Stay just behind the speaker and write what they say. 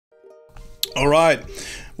Alright,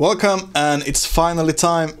 welcome, and it's finally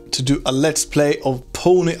time to do a let's play of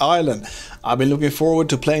Pony Island. I've been looking forward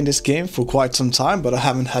to playing this game for quite some time, but I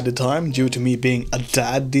haven't had the time due to me being a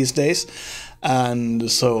dad these days.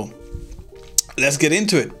 And so, let's get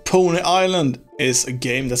into it. Pony Island is a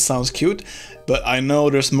game that sounds cute, but I know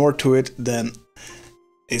there's more to it than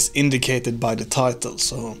is indicated by the title.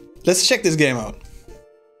 So, let's check this game out.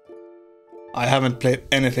 I haven't played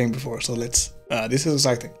anything before, so let's... this is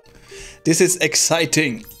exciting. This is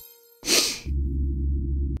exciting.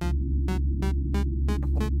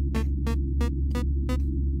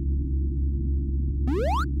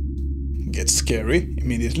 Gets scary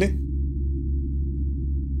immediately.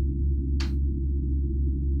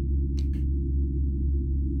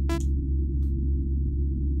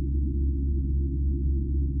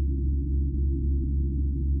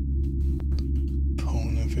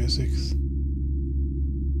 Pony physics.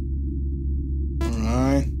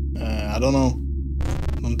 Alright. I don't know.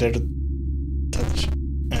 Don't dare to touch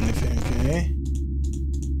anything, okay?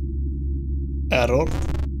 Error.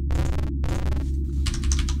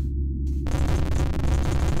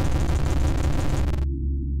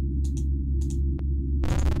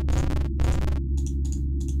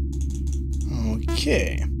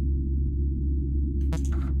 Okay.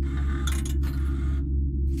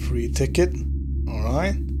 Free ticket.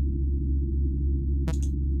 Alright.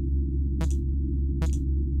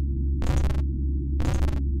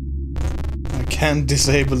 Can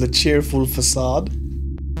disable the cheerful facade.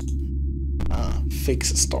 Fix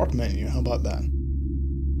start menu. How about that?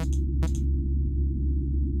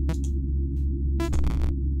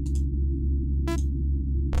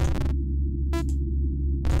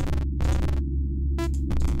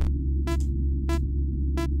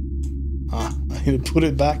 I need to put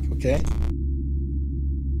it back. Okay.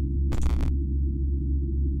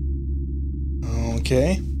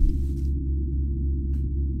 Okay.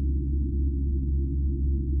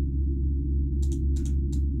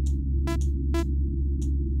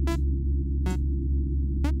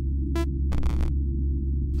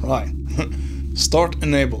 Right. Start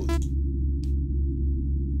enabled.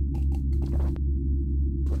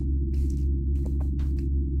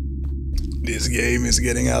 This game is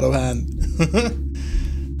getting out of hand.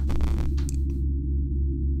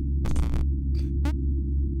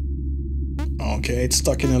 Okay, it's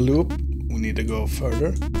stuck in a loop. We need to go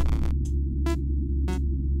further.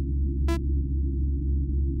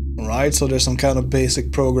 Right, so there's some kind of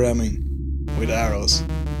basic programming with arrows.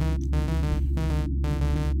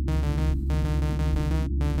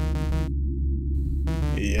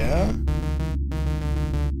 Yeah.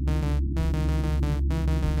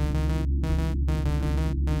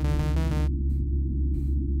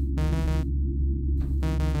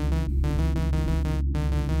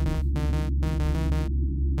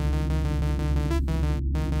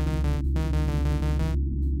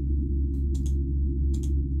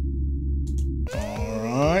 All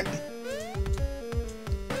right.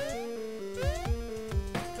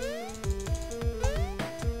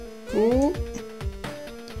 Cool.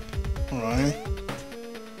 Alright.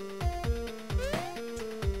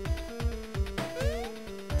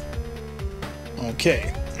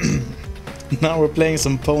 Okay. Now we're playing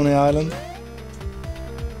some Pony Island.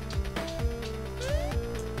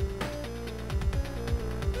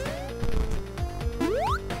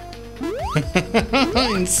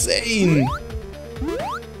 Insane!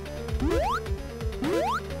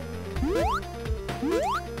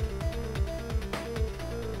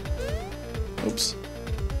 Oops.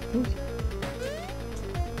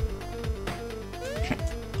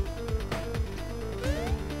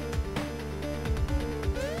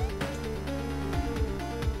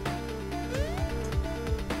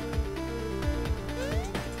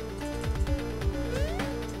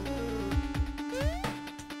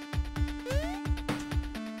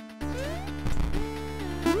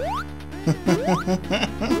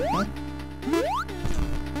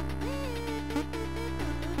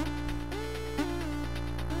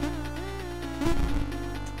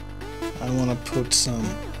 I want to put some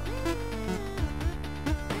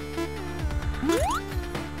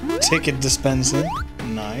ticket dispensing.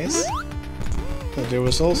 Nice. But there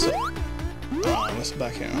was also... Ah, what's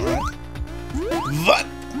back here? Alright. What?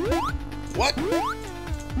 What?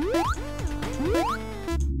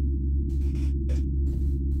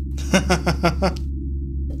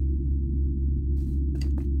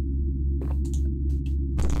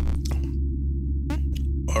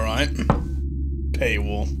 Alright.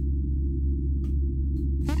 Paywall.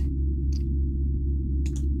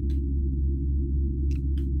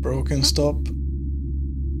 Broken stop.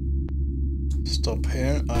 Stop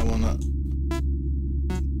here. I wanna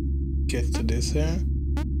get to this here.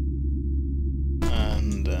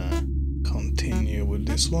 And continue with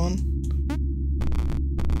this one.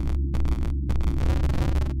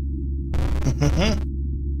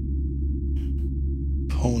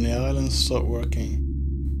 Pony Island start working.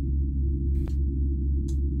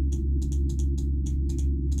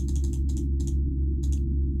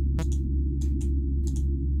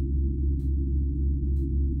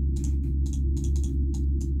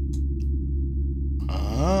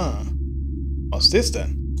 Ah, what's this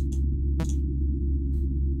then?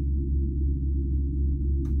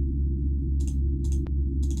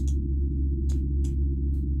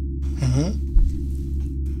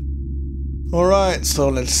 Alright, so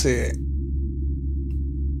let's see.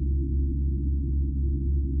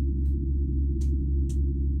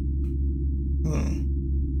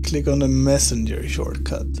 Click on the messenger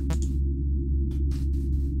shortcut.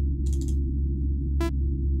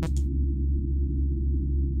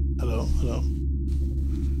 Hello, hello.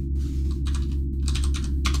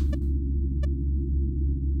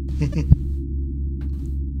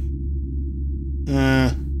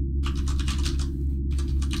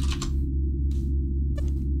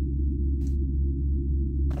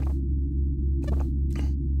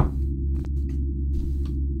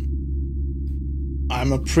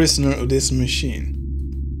 I'm a prisoner of this machine.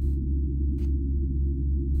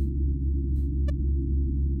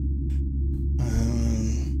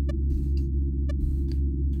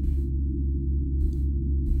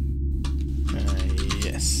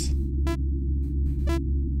 Yes.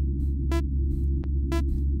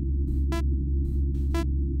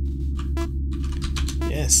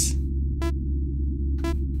 Yes.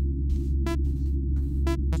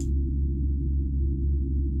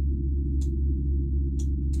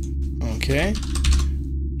 Okay,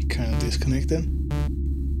 kind of disconnected.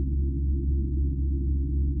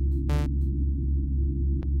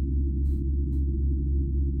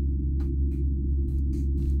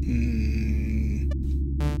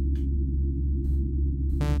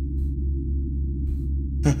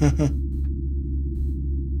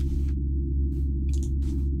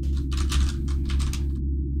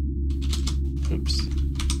 Oops.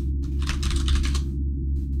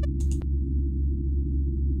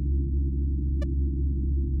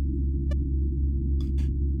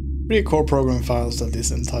 Three core program files that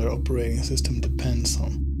this entire operating system depends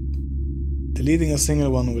on. Deleting a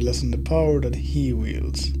single one will lessen the power that he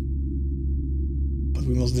wields. But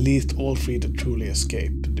we must delete all three to truly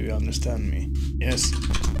escape. Do you understand me? Yes.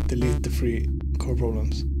 Delete the three core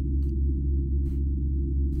programs.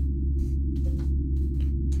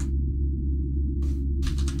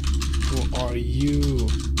 Who are you?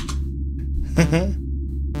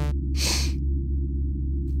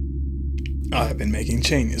 I have been making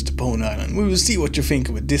changes to Pony Island. We will see what you think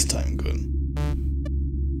of it this time, good.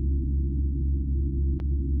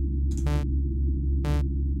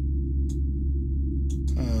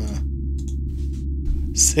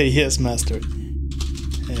 Say yes, master.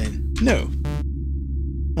 No.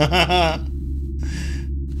 No,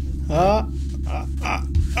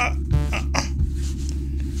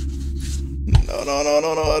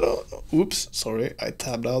 I don't know. Oops, sorry, I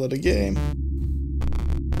tabbed out of the game.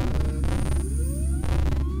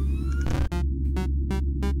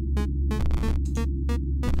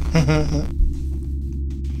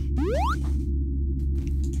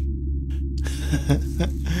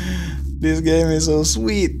 This game is so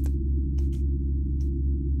sweet.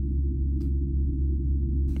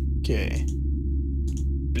 Okay.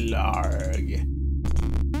 Blarg.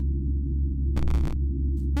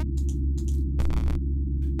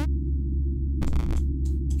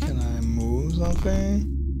 Can I move something?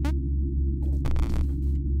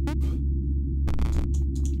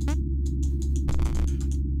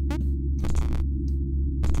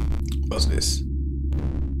 What's this?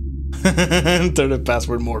 Enter the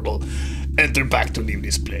password, mortal. Enter back to leave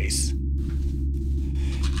this place.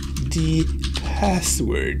 The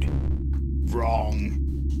password. Wrong.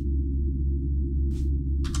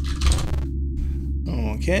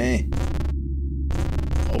 Okay.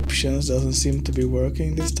 Options doesn't seem to be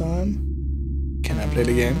working this time. Can I play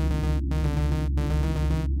the game?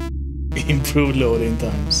 Improved loading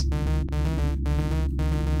times.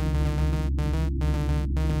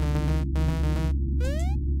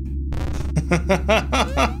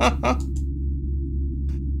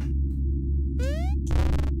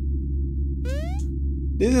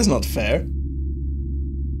 This is not fair.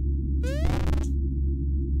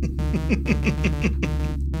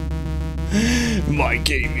 My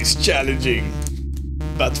game is challenging,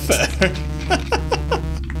 but fair.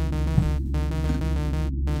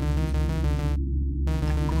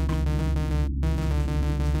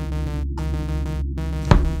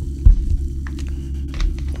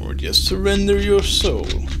 Just surrender your soul.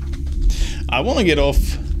 I want to get off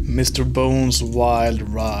Mr. Bones' wild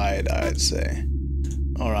ride, I'd say.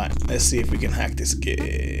 Alright, let's see if we can hack this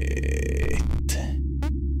gate.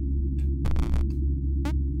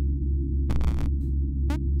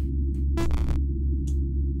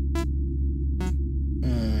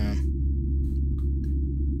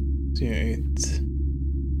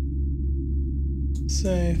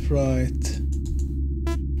 Safe, right.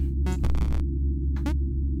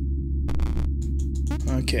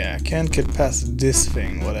 Okay, I can't get past this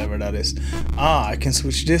thing, whatever that is. Ah, I can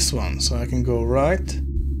switch this one, so I can go right.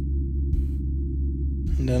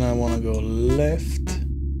 And then I want to go left.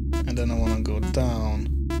 And then I want to go down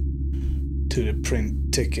to the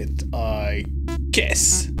print ticket, I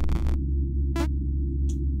guess.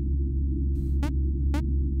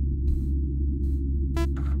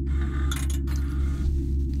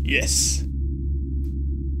 Yes.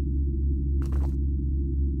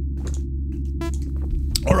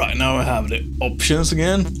 Alright, now I have the options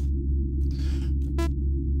again.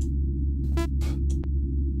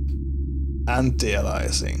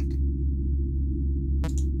 Anti-aliasing.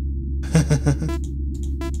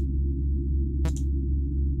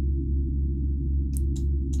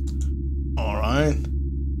 Alright.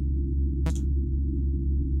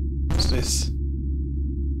 What's this?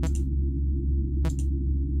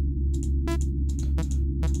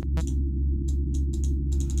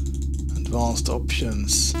 Advanced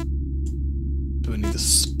options. Do we need to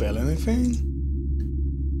spell anything?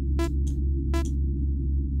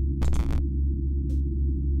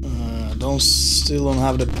 Still don't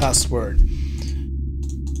have the password.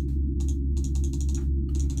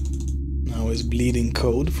 Now he's bleeding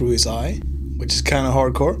code through his eye, which is kind of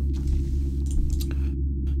hardcore.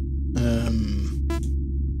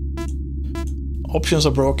 Options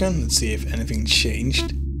are broken. Let's see if anything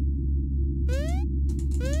changed.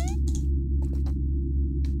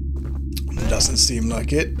 Doesn't seem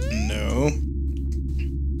like it. No.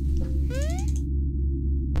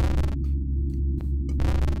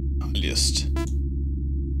 Just.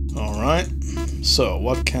 Alright. So,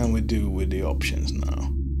 what can we do with the options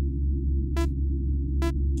now?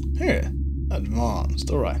 Here. Advanced.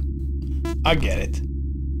 Alright. I get it.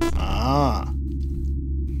 Ah.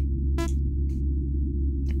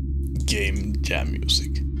 Game jam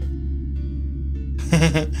music.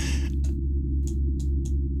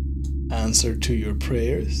 Answer to your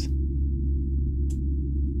prayers.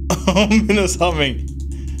 Ominous humming.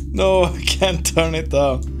 No, I can't turn it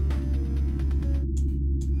down.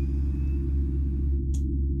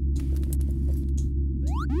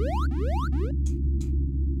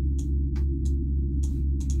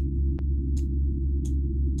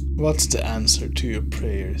 What's the answer to your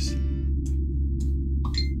prayers?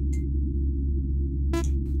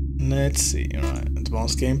 Let's see. Alright,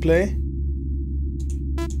 advanced gameplay.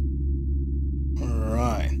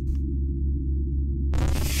 Alright.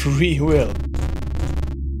 Free will.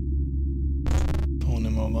 Pony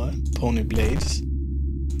mobile. Pony blades.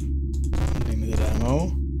 Limited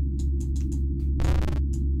ammo.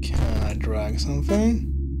 Can I drag something?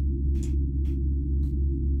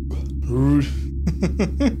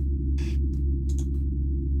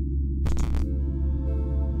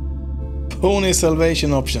 Pony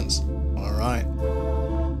salvation options. Alright.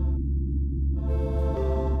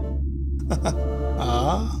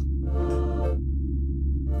 Ah.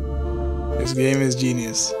 This game is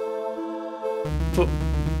genius.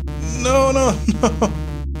 No, no, no.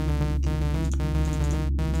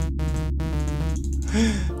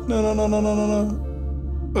 No, no, no, no, no, no, no.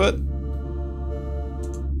 What?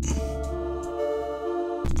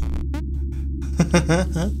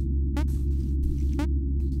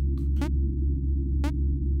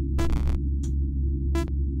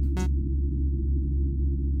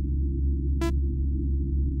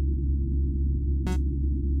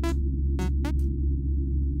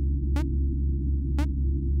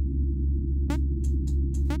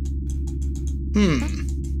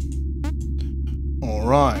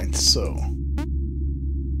 Alright, so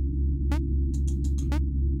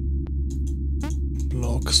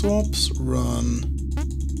block swaps, run.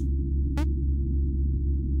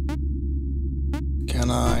 Can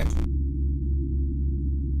I?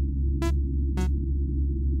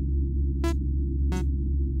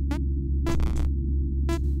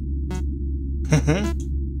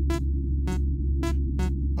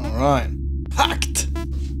 Alright. Hacked!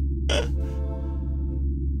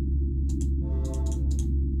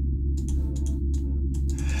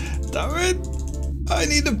 Damn it! I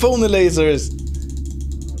need the pony lasers!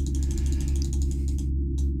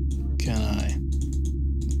 Can I?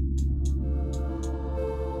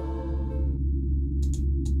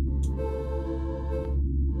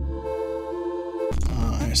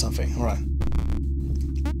 hear something. Alright.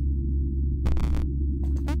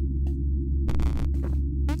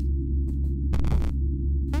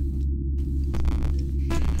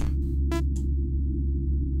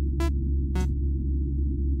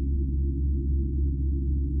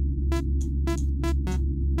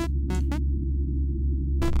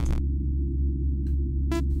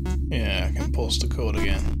 Yeah, I can post the code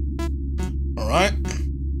again. Alright.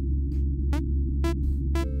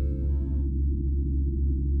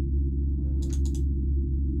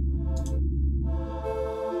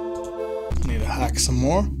 Need to hack some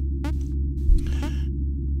more.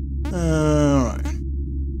 Alright.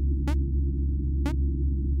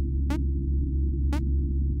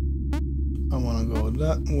 I want to go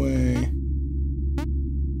that way.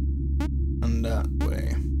 And that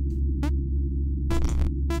way.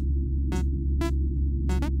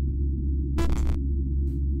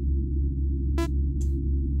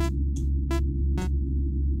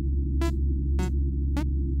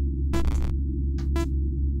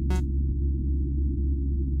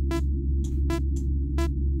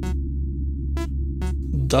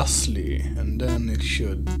 Thusly, and then it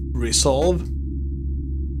should resolve.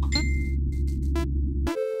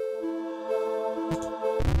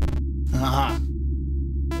 Aha.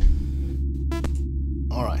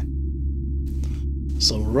 Alright.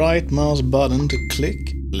 So right mouse button to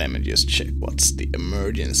click. Let me just check what's the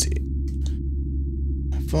emergency.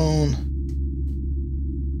 Phone.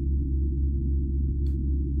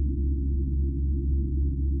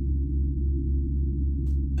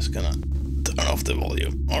 Just gonna turn off the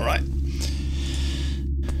volume. Alright.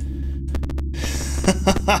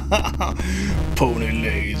 Pony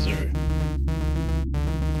laser.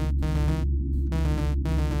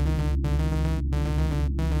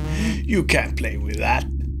 You can't play with that.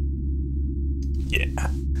 Yeah,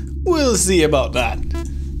 we'll see about that.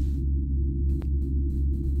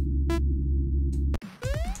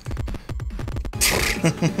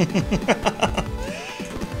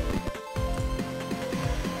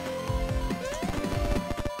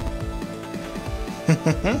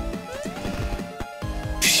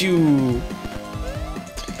 Phew.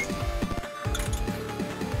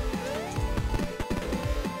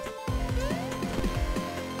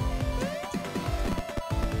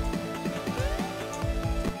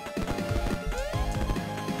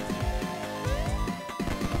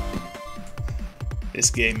 This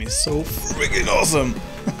game is so freaking awesome!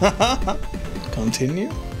 Continue.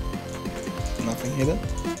 Nothing hidden.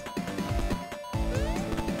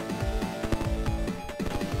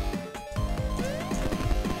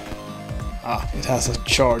 Ah, it has a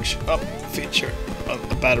charge up feature of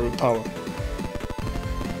the battery power.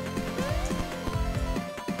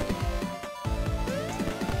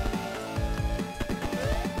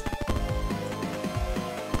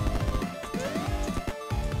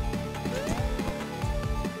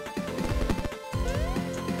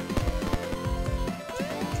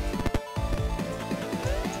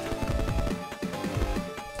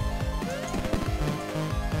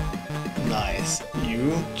 Nice,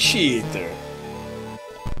 you cheater.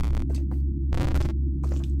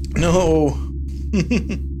 No.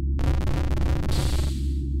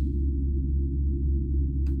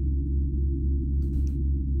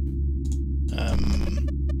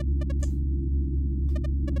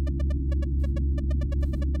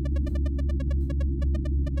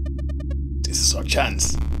 This is our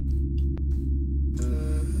chance.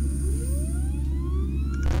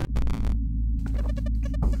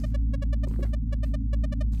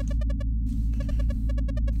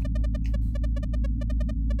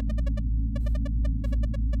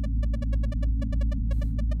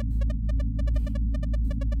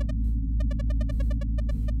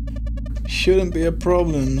 Shouldn't be a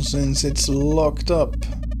problem since it's locked up.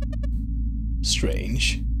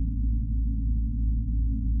 Strange.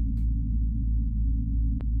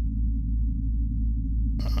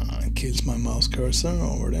 It kills my mouse cursor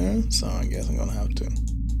over there, so I guess I'm gonna have to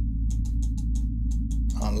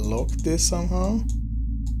unlock this somehow.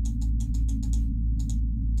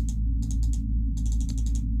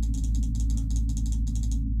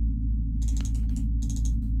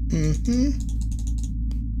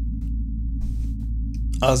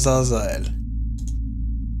 Azazel.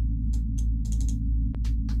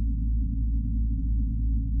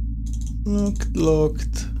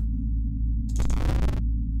 Locked.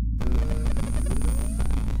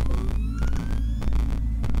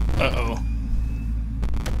 Uh-oh.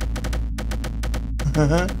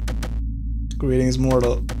 Greetings,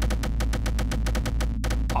 mortal.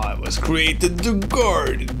 I was created to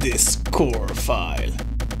guard this core file.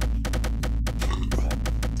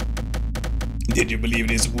 Did you believe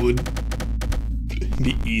this would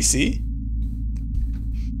be easy.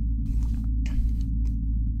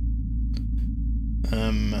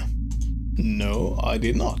 No, I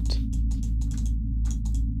did not.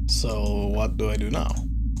 So what do I do now?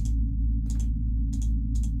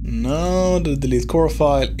 Now the delete core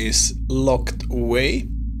file is locked away,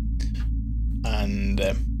 and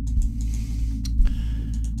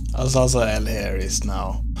Azazel here is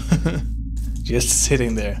now just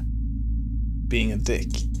sitting there being a dick.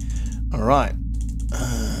 Alright.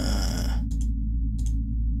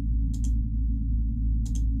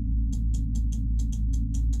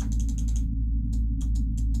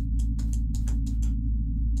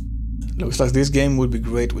 Looks like this game would be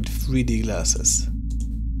great with 3D glasses.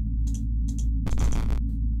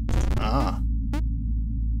 Ah.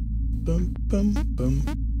 Bum, bum, bum.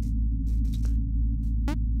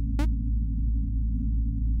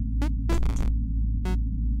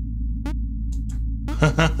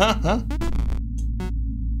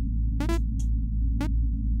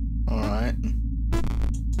 Alright.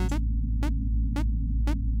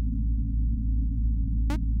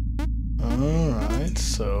 Alright,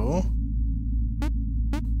 so...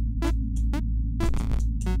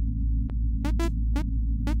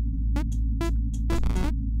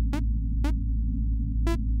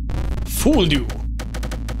 Fooled you!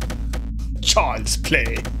 Child's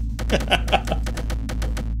play!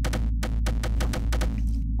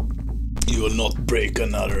 You will not break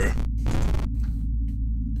another.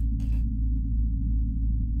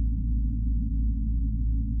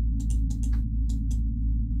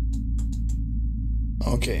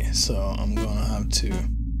 Okay, so I'm gonna have to...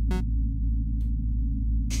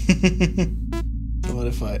 What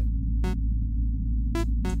if I...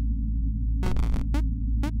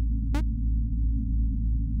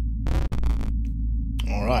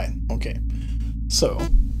 Alright, okay. So...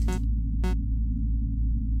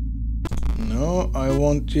 No, I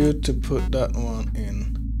want you to put that one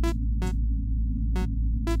in.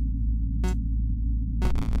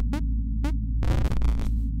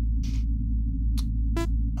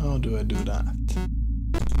 How do I do that?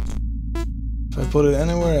 If I put it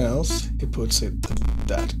anywhere else, he puts it to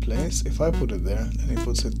that place. If I put it there, then he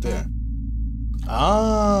puts it there.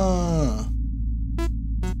 Ah!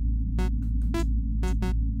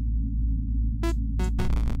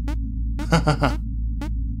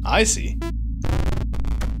 I see.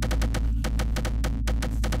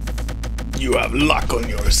 You have luck on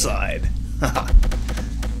your side.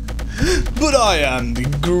 But I am the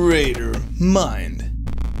greater mind.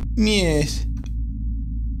 Yes.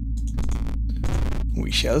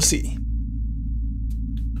 We shall see.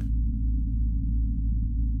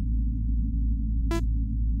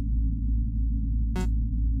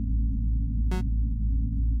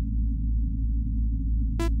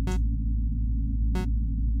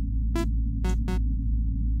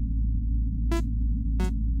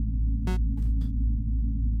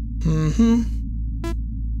 Mm-hmm.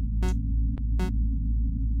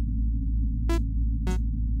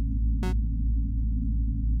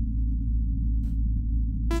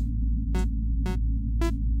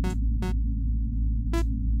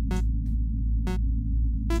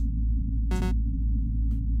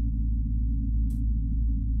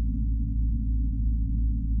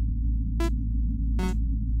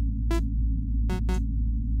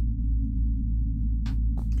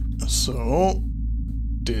 So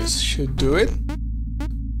this should do it.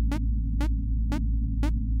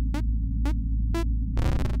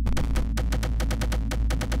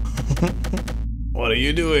 What are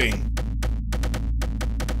you doing?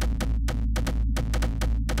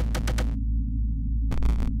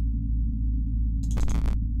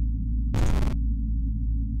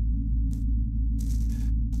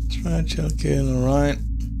 Try to kill, alright.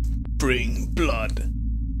 Bring blood.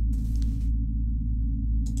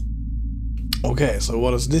 Okay, so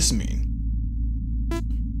what does this mean?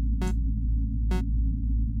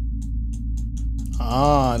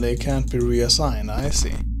 Ah, they can't be reassigned, I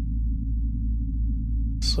see.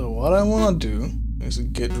 So what I wanna do is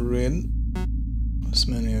get rid of as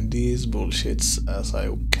many of these bullshits as I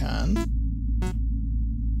can.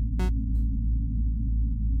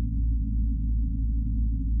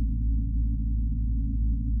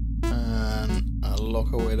 And I'll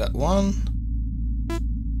lock away that one.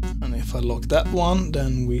 And if I lock that one,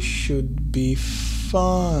 then we should be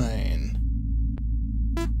fine.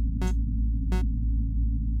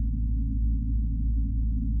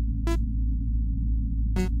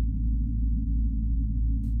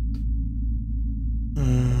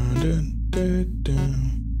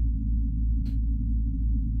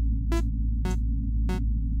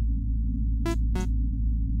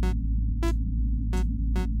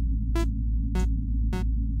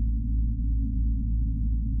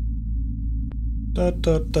 Da,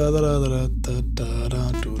 da, da, da, da, da, da,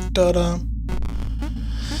 da, da, da.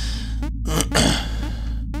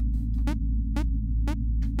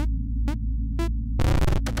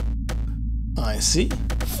 I see.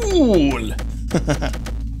 Fool!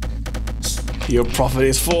 Your prophet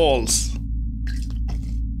is false.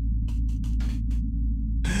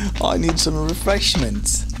 I need some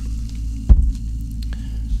refreshments.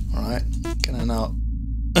 Alright, can I now?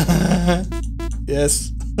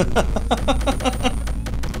 Yes.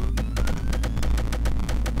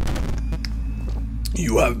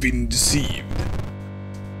 You have been deceived.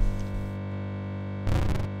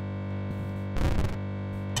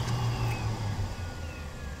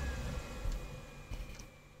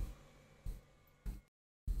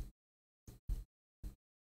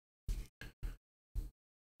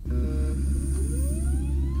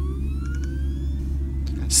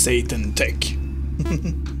 Satan tech.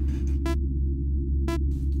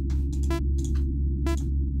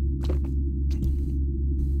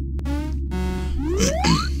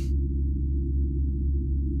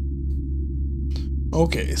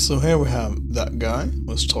 Okay, so here we have that guy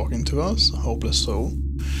who's talking to us, a hopeless soul.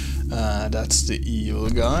 That's the evil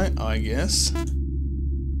guy, I guess.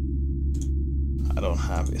 I don't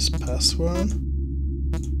have his password.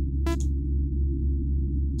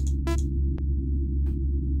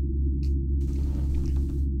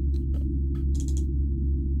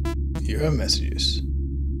 You have messages.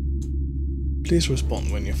 Please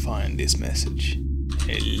respond when you find this message.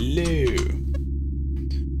 Hello.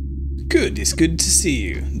 Good, it's good to see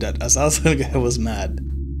you. That Azazel guy was mad.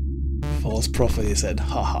 False prophet, he said,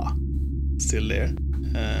 haha. Still there?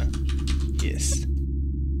 Yes.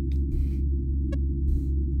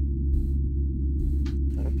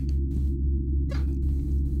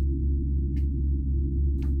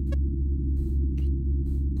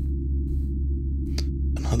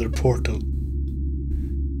 Another portal.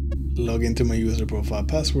 Log into my user profile.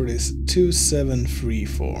 Password is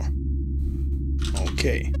 2734.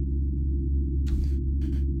 Okay.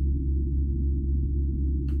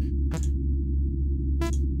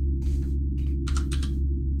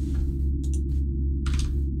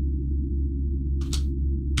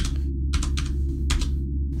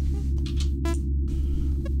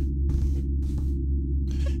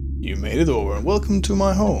 You made it over. Welcome to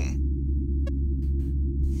my home.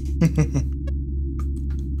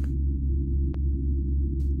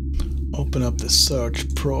 Open up the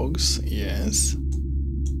search progs. Yes.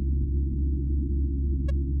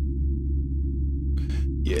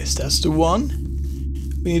 Yes, that's the one.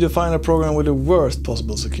 We need to find a program with the worst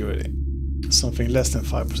possible security. Something less than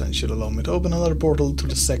 5% should allow me to open another portal to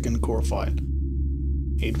the second core file.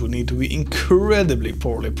 It would need to be incredibly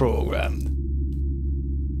poorly programmed.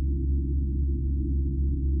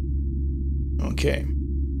 Okay.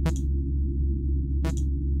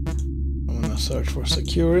 I'm gonna search for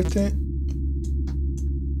security.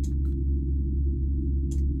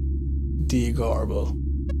 Degarble.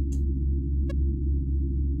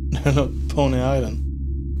 No, Pony Island.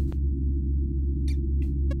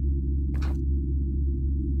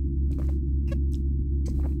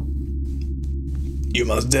 You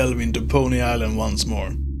must delve into Pony Island once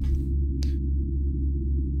more.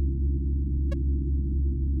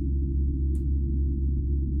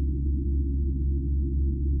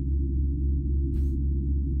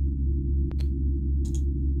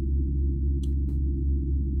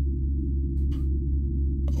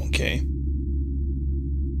 Okay.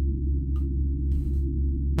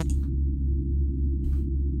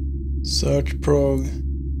 Search prog.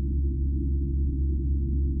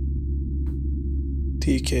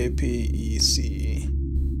 TKPEC.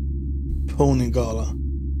 Pony Gala.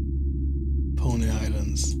 Pony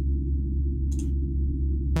Islands.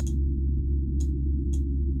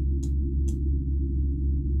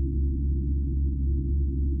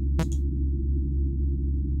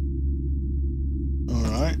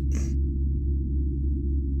 Alright.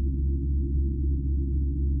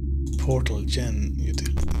 Portal Gen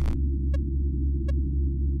utility.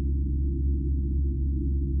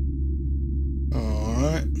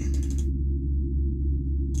 Alright.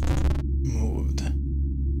 Moved.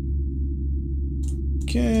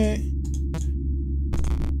 Okay.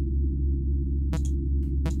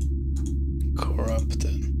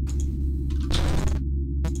 Corrupted.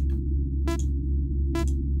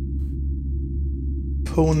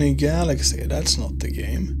 Pony Galaxy, that's not the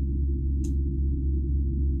game.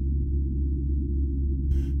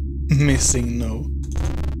 Missing no.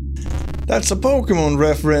 That's a Pokemon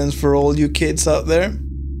reference for all you kids out there.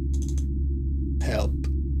 Help.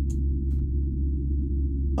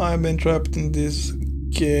 I've been trapped in this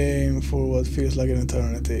game for what feels like an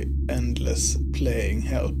eternity. Endless playing,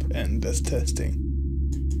 help, endless testing.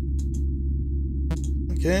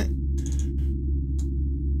 Okay.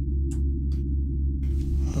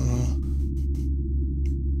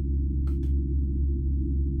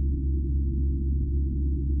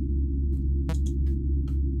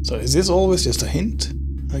 So is this always just a hint,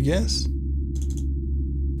 I guess?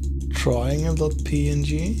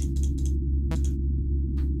 Triangle.png.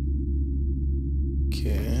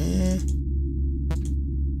 Okay.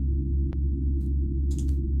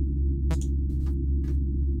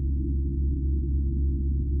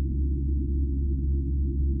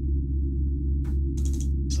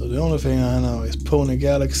 So the only thing I know is Pony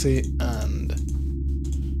Galaxy and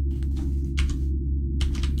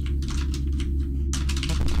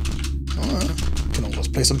can always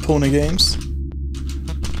play some pony games.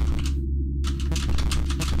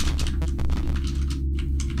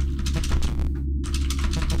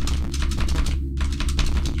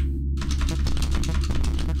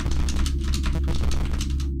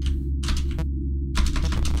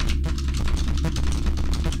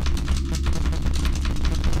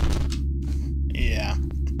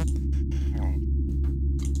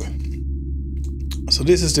 So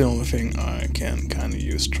this is the only thing I can kind of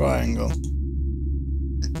use. Triangle.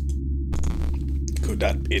 Could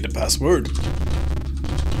that be the password?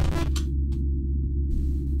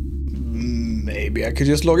 Maybe I could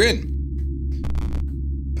just log in.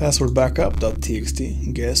 Password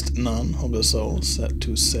backup.txt. Guest none of the soul set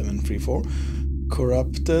to 734.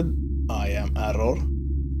 Corrupted. I am error.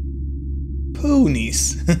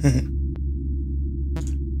 Ponies.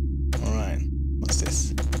 Alright. What's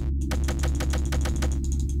this?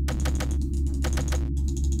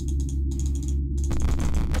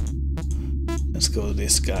 Let's go to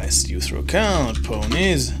this guy's user account,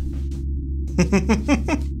 ponies.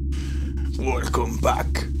 Welcome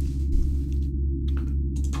back.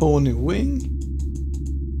 Pony wing.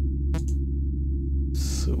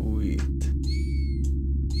 Sweet.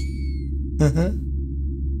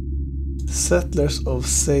 Settlers of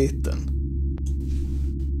Satan.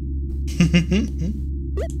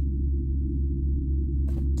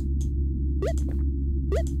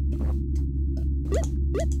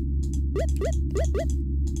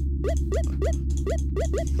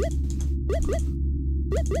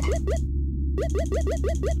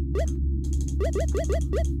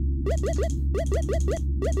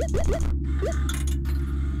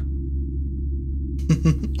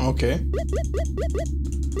 Okay.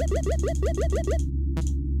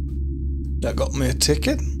 That got me a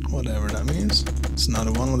ticket, whatever that means. It's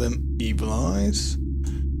another one of them evil eyes.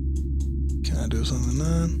 Can I do something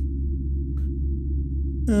now?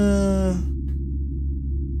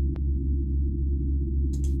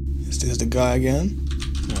 Is this the guy again?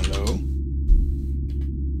 Hello.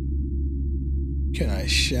 Can I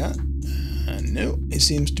chat? No, it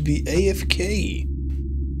seems to be AFK.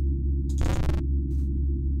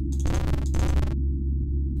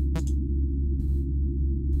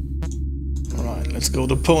 Alright, let's go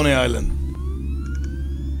to Pony Island.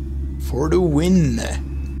 For the win.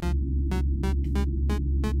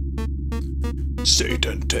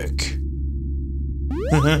 Satan Tech.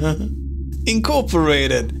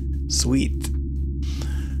 Incorporated. Sweet.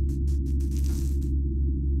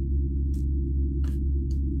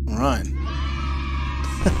 Alright.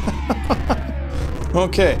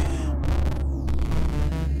 Okay.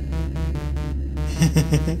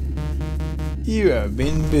 You have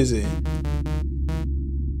been busy.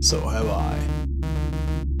 So have I.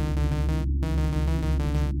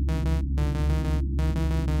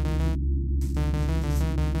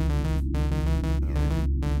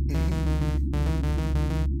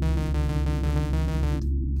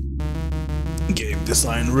 Game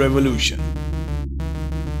design revolution.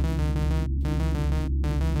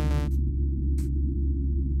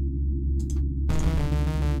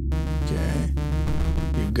 Okay.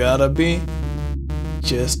 You gotta be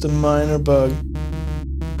just a minor bug.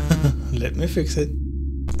 Let me fix it.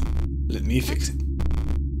 Let me fix it.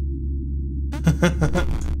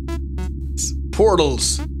 It's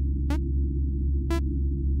portals.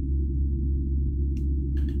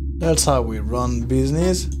 That's how we run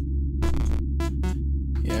business.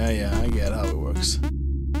 Yeah, I get how it works.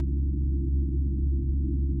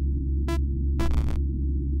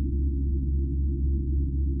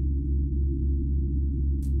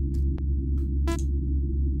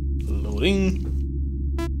 Loading.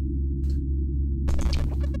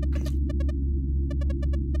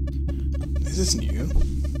 This is new.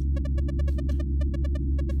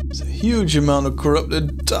 There's a huge amount of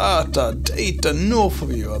corrupted data north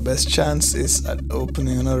of you. Our best chance is at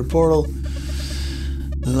opening another portal.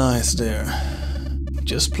 lies there.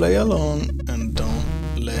 Just play along and don't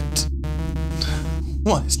let...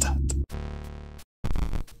 What is that?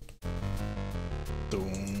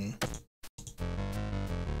 Boom.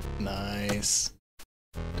 Nice.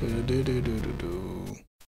 Do do do do do do.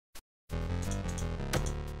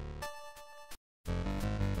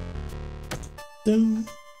 Doom.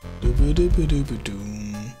 Do do do do do do.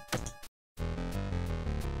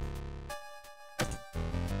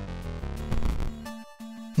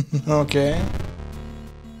 Okay.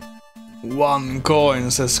 1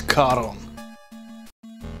 coin, says Caron.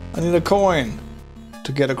 I need a coin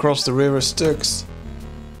to get across the river Styx.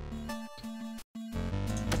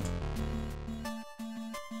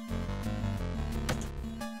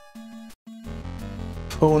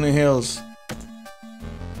 Pony Hills.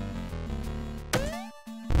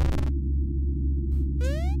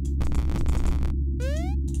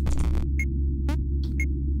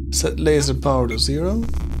 Set laser power to 0.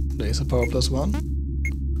 Laser power plus 1.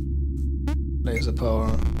 Laser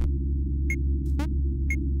power.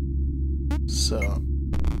 So.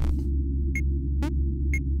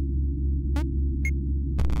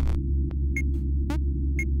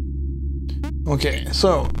 Okay,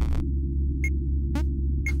 so.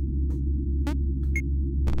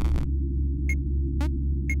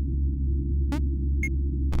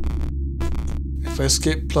 If I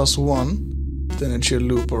skip plus 1, then it should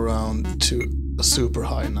loop around to a super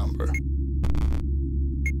high number.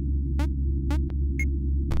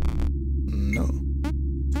 No.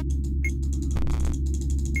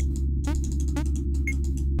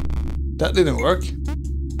 That didn't work.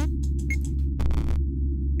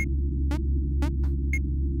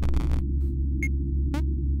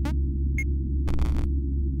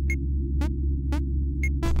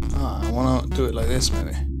 I wanna do it like this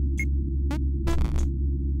maybe.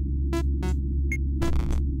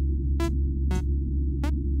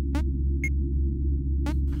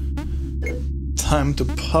 Time to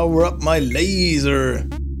power up my laser.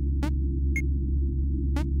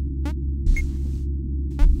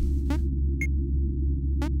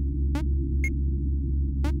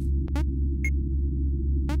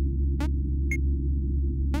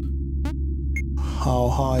 How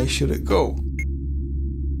high should it go?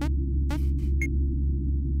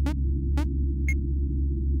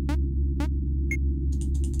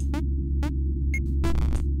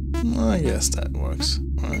 I guess that works.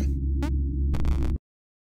 All right.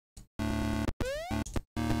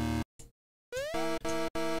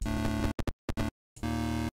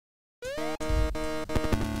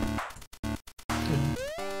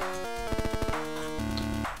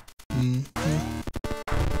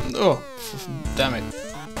 Oh, damn it.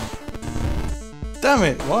 Damn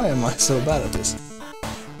it, why am I so bad at this?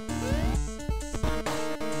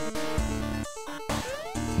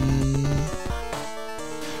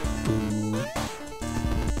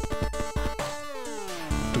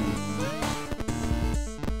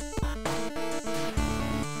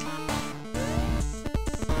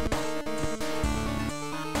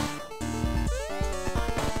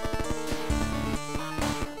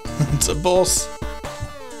 It's a boss.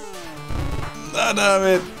 Ah, damn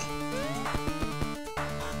it.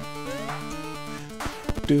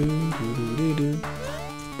 Do, do, do, do, do.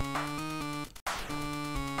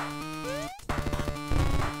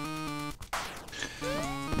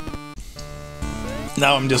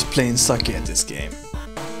 Now I'm just plain sucky at this game.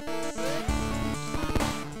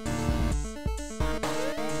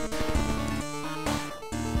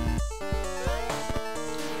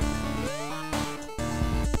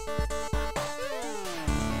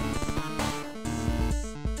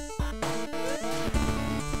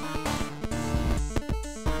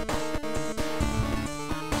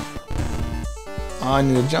 I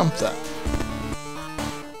need to jump that.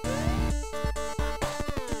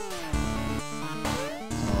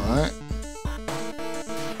 Alright.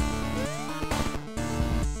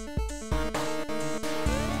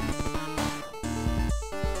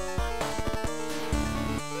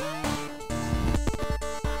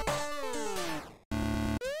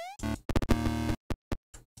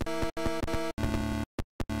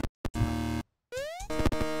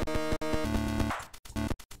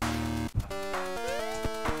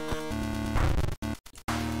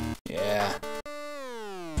 Yeah.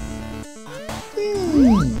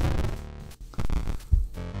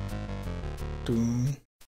 Doom.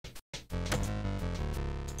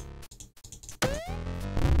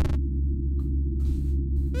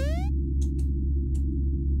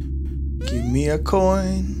 Give me a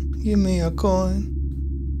coin. Give me a coin.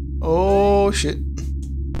 Oh shit.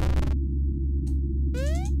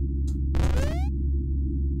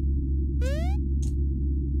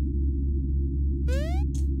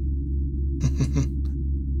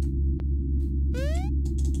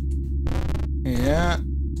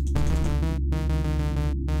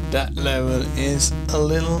 That level is a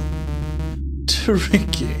little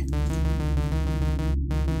tricky.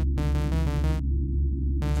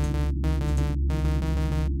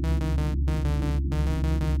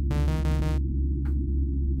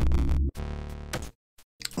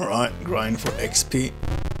 Alright, grind for XP.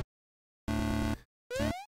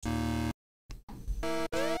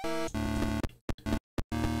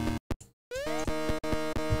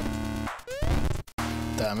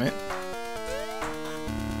 Damn it.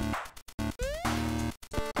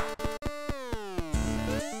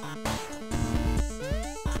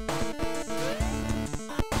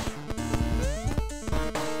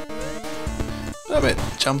 Damn it,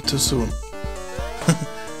 jump too soon.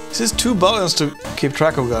 This is 2 buttons to keep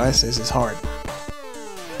track of, guys. This is hard.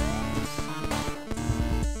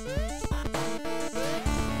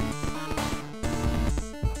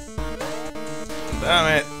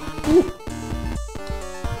 Damn it. Woo.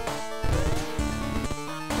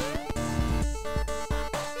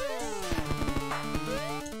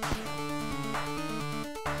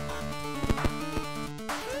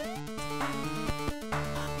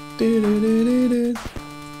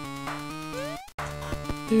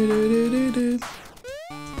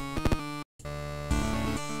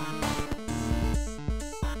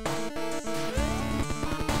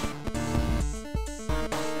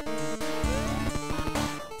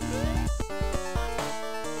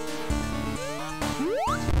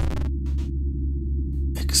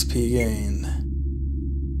 XP gain.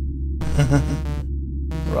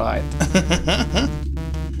 Right.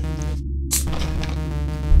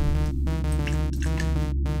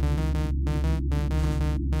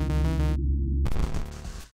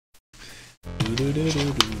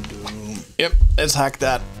 Yep, let's hack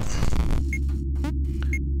that.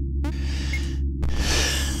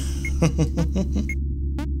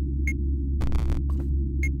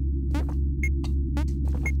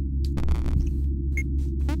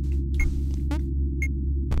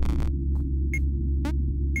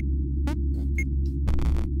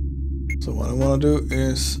 So what I want to do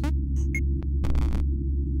is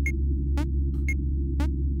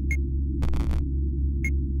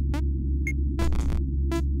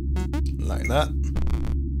like that.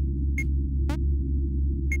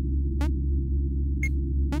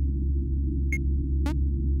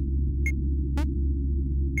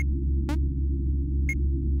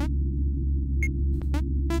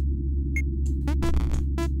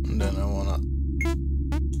 And then I want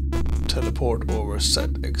to teleport over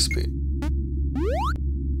set XP.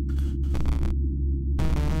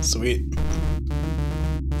 Sweet.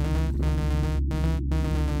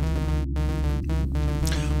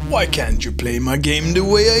 Why can't you play my game the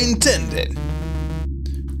way I intended?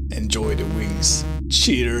 Enjoy the wings,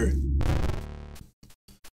 cheater.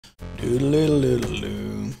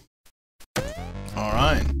 Doodle-doodle-doodle-doo.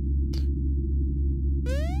 Alright.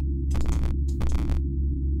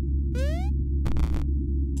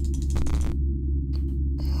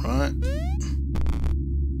 Alright.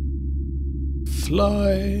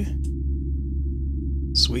 Fly.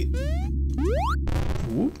 Sweet.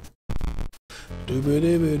 Whoop.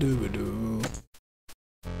 Doo-ba-doo-ba-doo-ba-doo.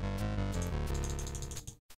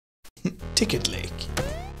 Ticket Lake.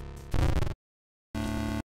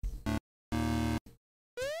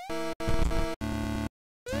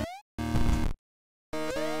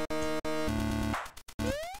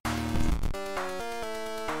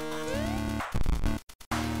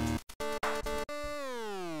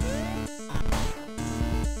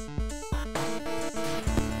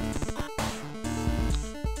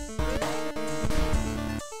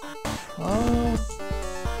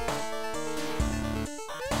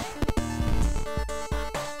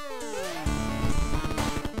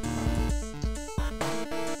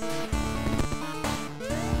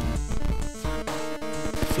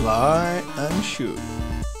 Fly and shoot.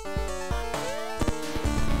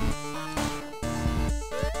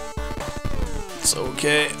 It's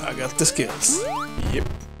okay, I got the skills. Yep.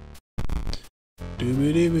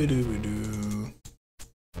 Doo-ba-doo-ba-doo-ba-doo.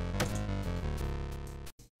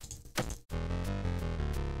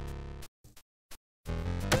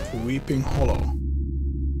 Weeping Hollow.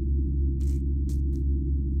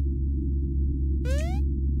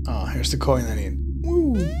 Ah, here's the coin I need.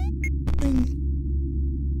 Woo! Bing.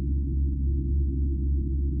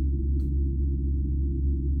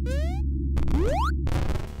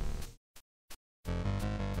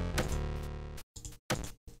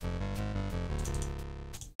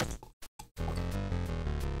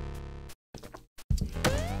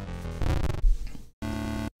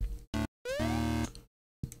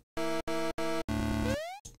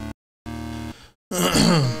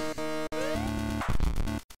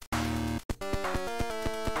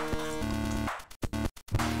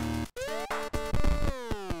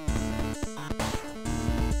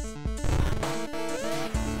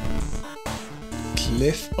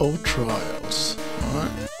 Cliff of Trials.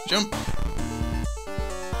 Alright, jump.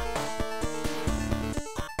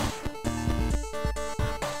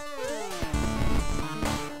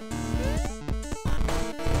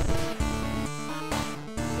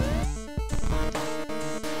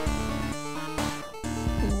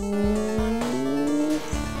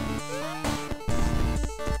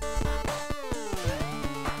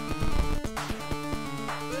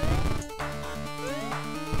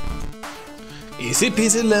 Easy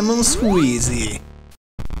peasy lemon squeezy.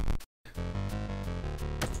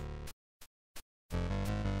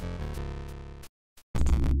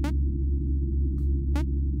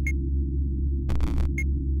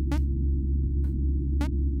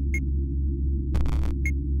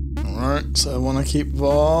 Alright, so I want to keep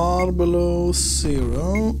var below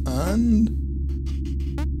 0 and...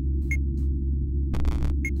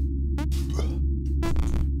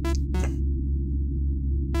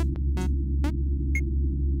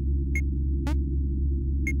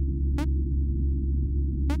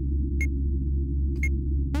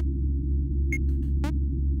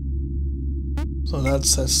 So that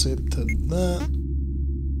sets it to that.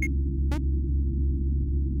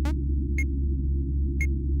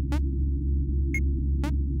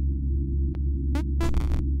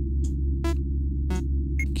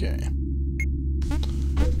 Okay.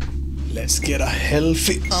 Let's get a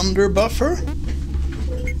healthy under buffer.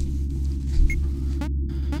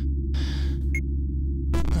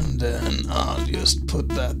 And then I'll just put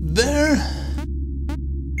that there.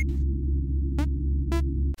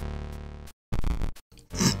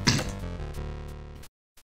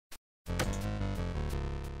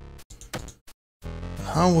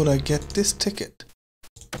 How would I get this ticket?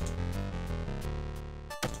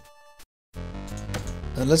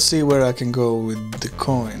 Let's see where I can go with the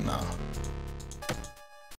coin now.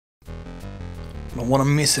 Don't want to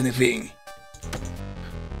miss anything.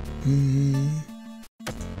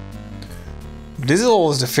 This is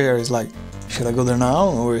always the fear, is like, should I go there now,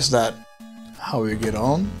 or is that how you get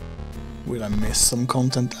on? Will I miss some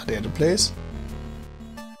content at the other place?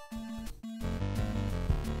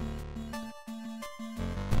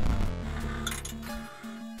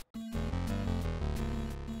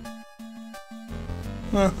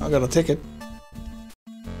 I got a ticket.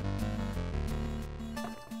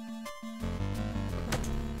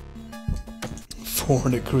 For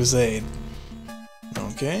the crusade.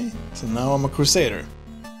 Okay, so now I'm a crusader.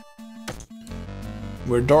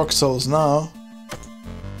 We're Dark Souls now.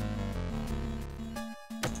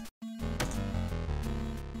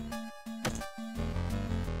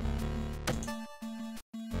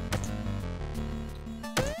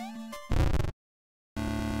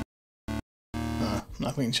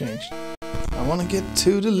 Nothing changed. I want to get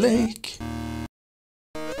to the lake.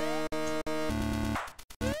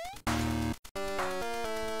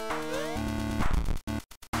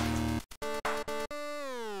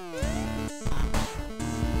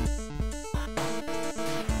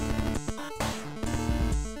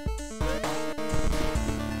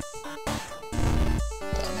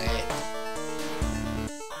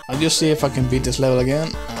 I'll just see if I can beat this level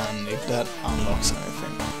again, and if that unlocks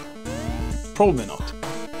anything. Probably not.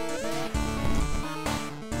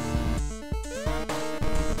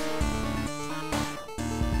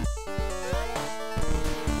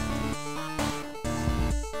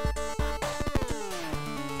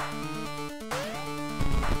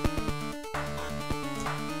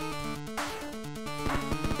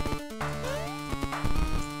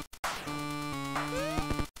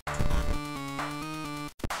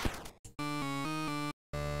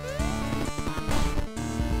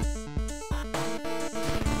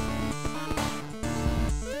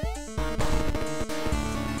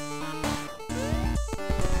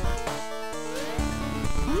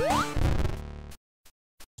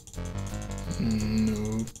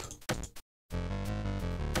 Nope.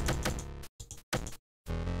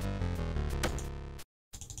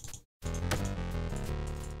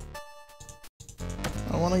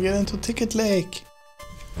 I want to get into Ticket Lake.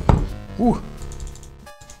 Ooh.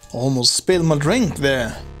 Almost spilled my drink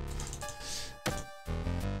there.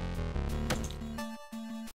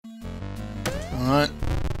 Alright,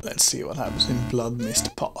 let's see what happens in Blood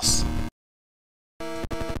Mist Pass.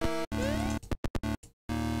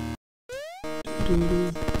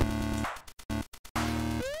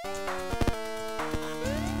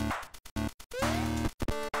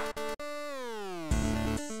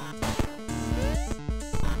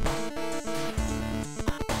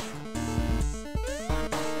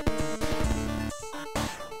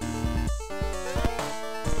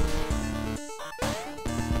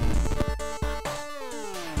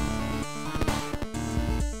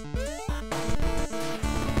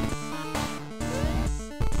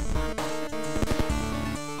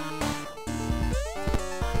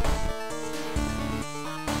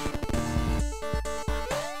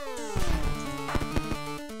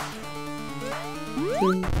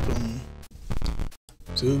 Boom.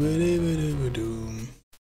 Zoobity-bity-bity-doom.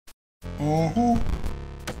 Uh-huh.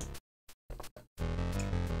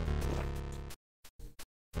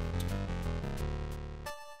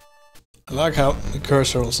 I like how the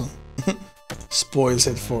cursor also spoils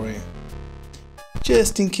it for you.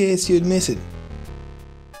 Just in case you'd miss it.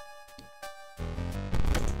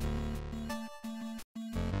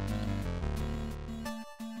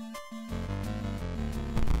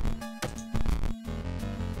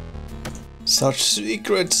 Such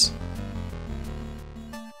secrets!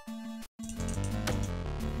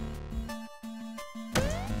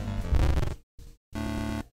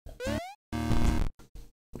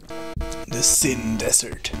 The Sin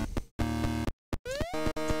Desert.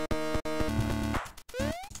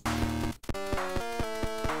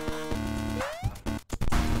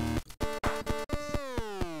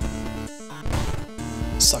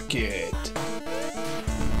 Suck it.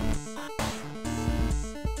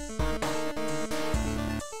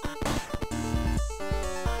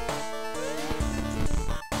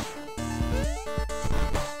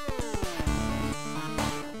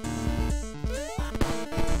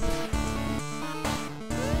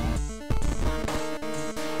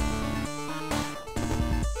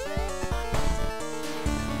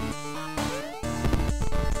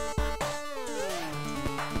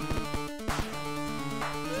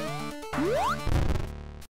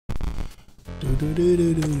 Do do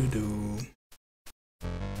do do do do.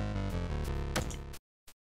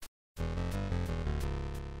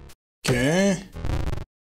 Okay.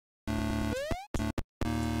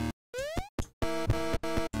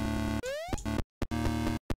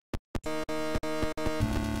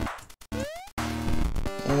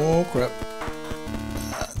 Oh crap.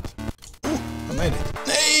 I made it.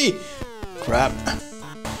 Hey! Crap.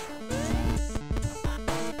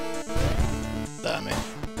 Damn it.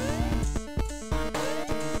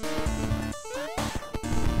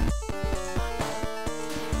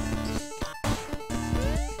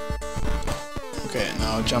 Okay,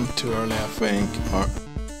 now I jumped too early, I think. Or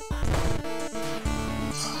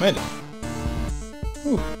I made it.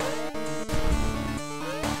 Ooh.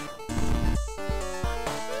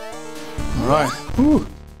 Alright. Ooh.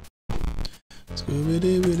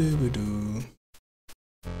 Scooby-Doo.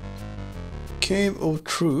 Cave of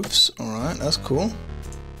Truths. Alright, that's cool.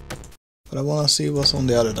 But I wanna see what's on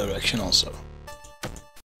the other direction also.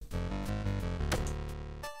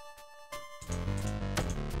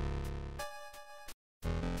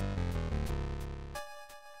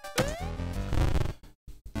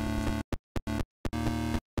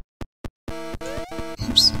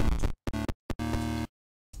 Oops.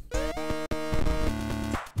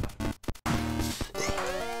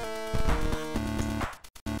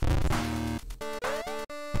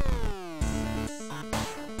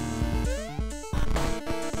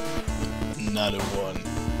 Another one.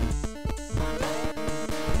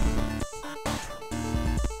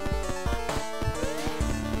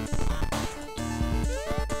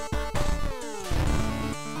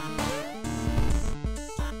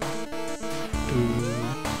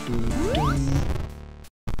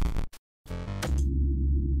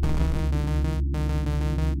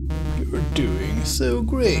 You're doing so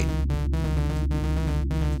great.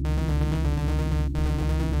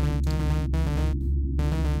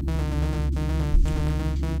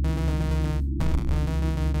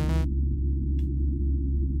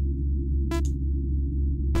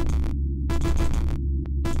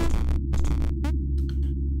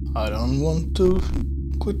 I don't want to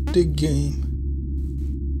quit the game.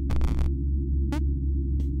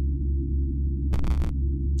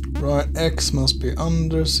 Right, X must be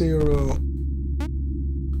under 0.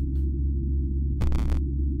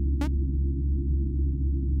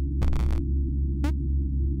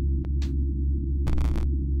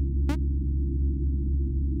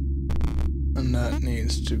 And that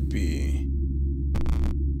needs to be...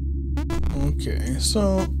 Okay,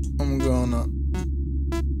 so I'm gonna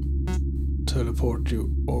teleport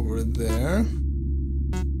you over there.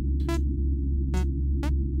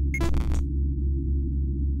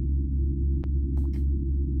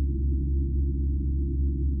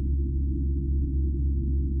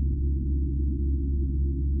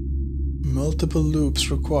 Multiple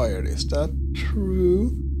loops required, is that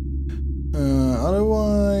true?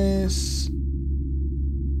 Otherwise...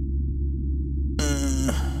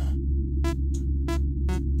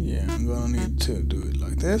 yeah, I'm gonna need to do it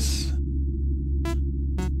like this.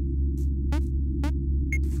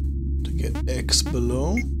 To get X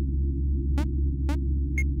below.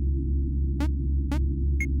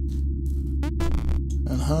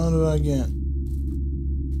 And how do I get...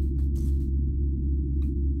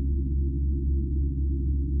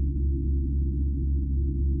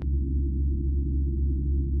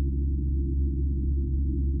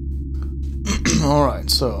 Alright,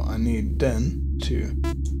 so I need then to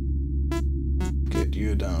get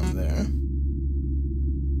you down there.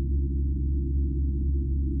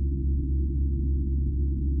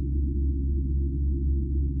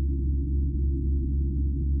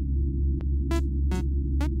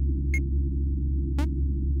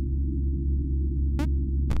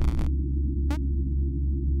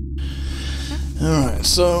 Alright,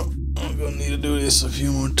 so I'm gonna need to do this a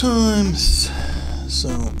few more times. So,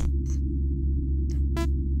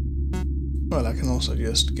 well, I can also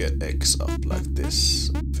just get X up like this,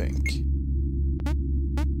 I think.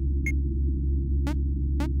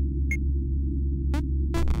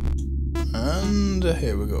 And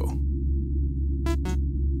here we go.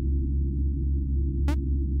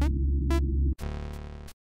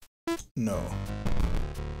 No.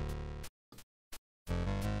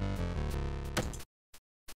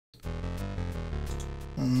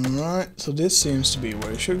 Alright, so this seems to be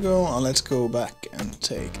where it should go, and let's go back and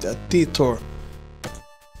take that detour.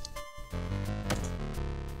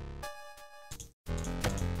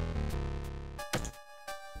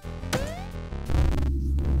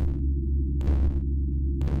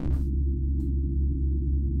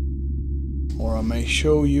 Or I may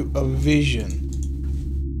show you a vision.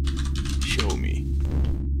 Show me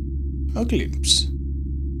a glimpse.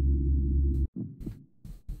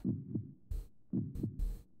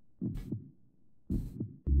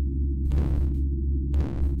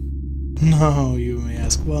 No, you may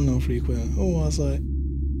ask, well, no frequent. Who was I?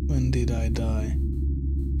 When did I die?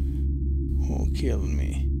 Who killed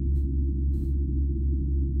me?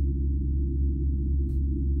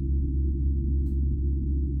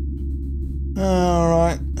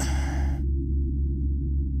 Alright.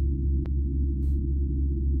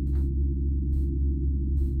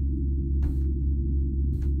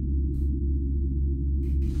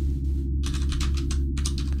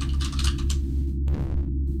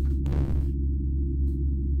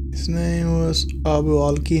 His name was Abu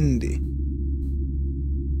al-Kindi.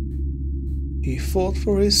 He fought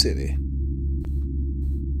for his city.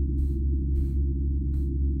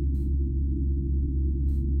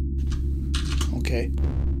 Okay.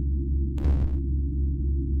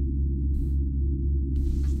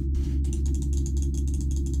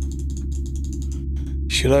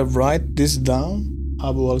 Should I write this down?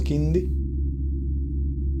 Abu al-Kindi?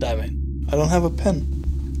 Damn it. I don't have a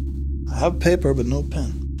pen. I have paper but no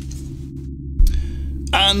pen.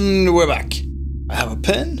 And we're back. I have a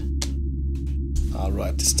pen. I'll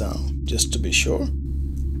write this down just to be sure.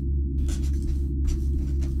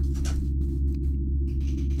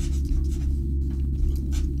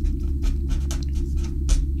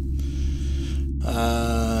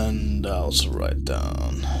 And I'll also write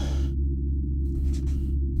down.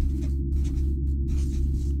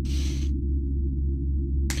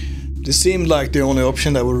 This seemed like the only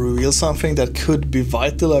option that would reveal something that could be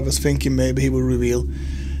vital. I was thinking maybe he would reveal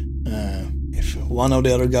if one of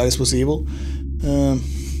the other guys was evil.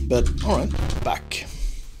 But alright, back.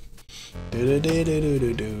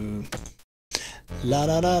 Do-do-do-do-do-do. La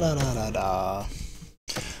da da da da da da.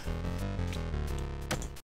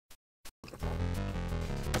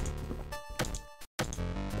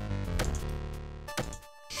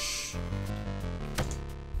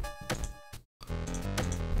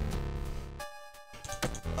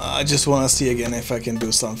 I just want to see again if I can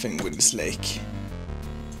do something with this lake.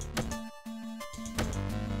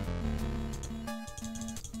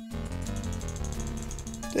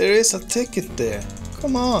 There is a ticket there.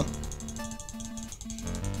 Come on.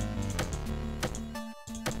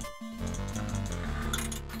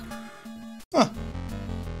 Huh.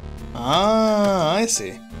 Ah, I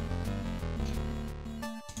see.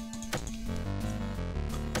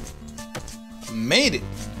 Made it.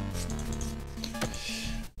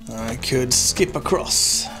 I could skip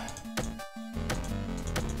across.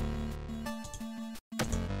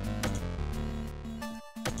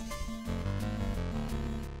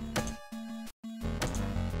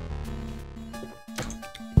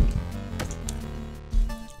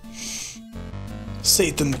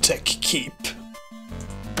 Satan Tech Keep.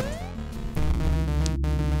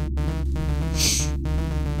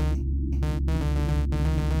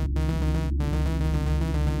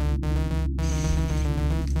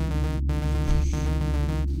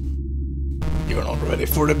 You're not ready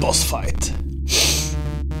for the boss fight.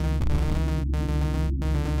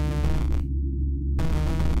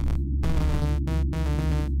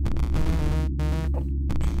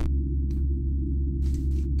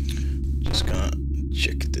 Just gonna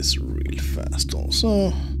check this real fast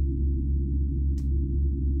also.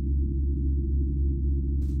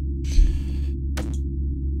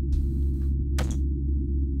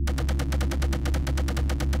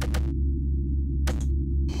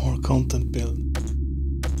 content build.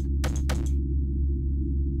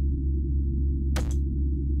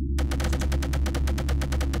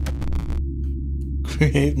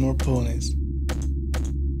 Create more ponies.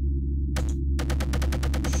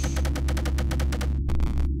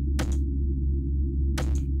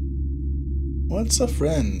 What's a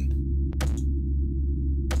friend?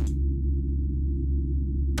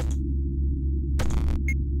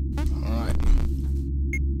 Alright.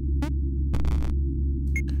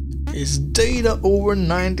 Is data over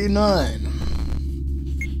 99?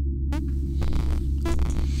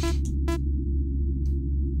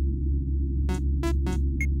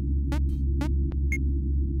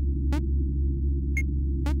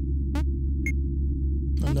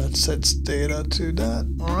 And that sets data to that.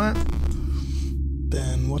 Alright.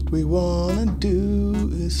 Then what we wanna do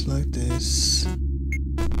is like this.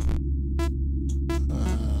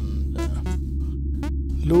 And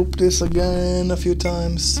loop this again a few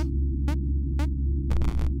times.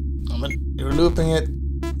 I mean, you're looping it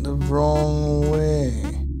the wrong way.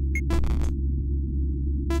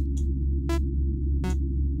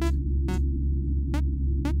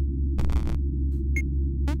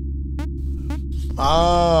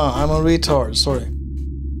 Ah, I'm a retard, sorry.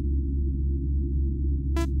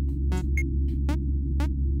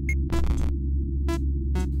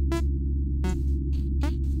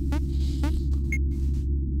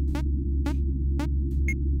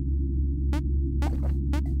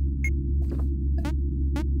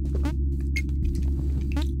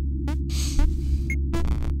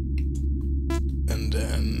 And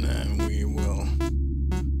then we will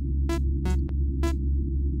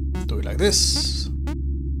do it like this.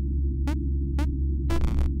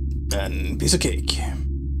 And piece of cake.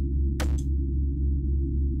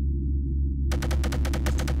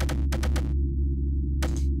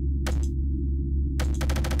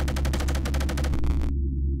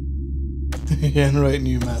 Generate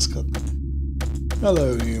new mascot.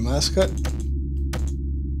 Hello, new mascot.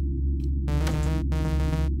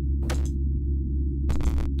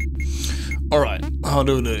 Alright, how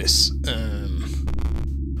do we do this?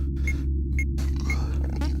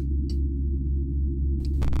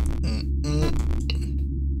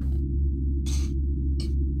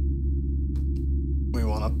 We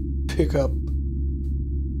want to pick up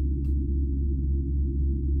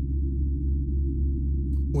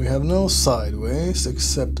we have no sideways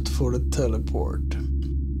except for the teleport.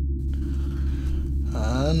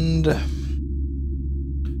 And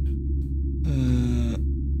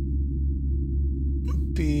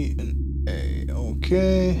B and A,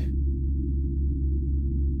 okay.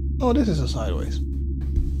 Oh, this is a sideways.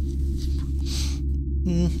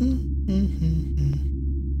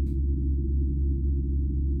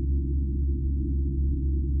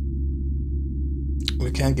 We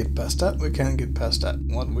can't get past that, we can't get past that.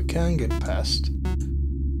 What we can get past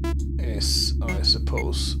is, I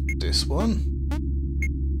suppose, this one.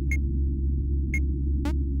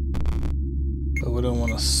 But we don't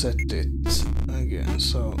want to set it again,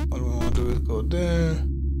 so what we want to do is go there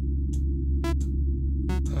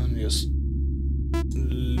and just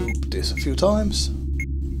loop this a few times.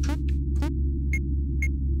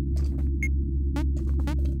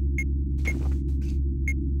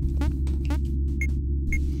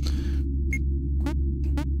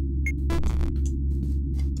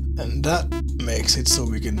 And that makes it so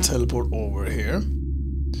we can teleport over here.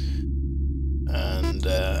 And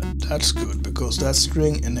that's good, because that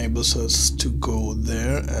string enables us to go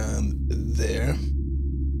there and there.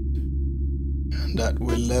 And that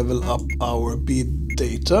will level up our beat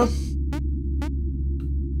data.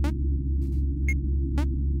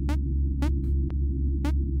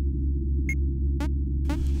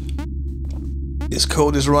 This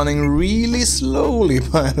code is running really slowly,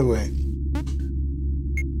 by the way.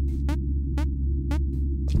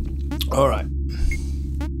 Alright.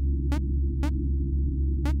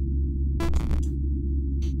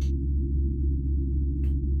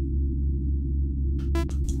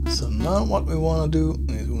 So now what we want to do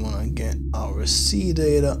is we want to get our C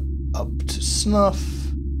data up to snuff,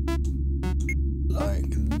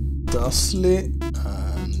 like thusly,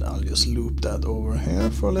 and I'll just loop that over here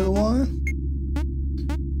for a little while.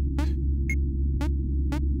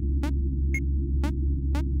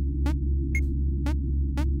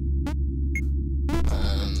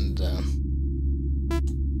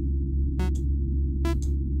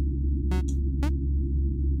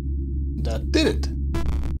 That did it.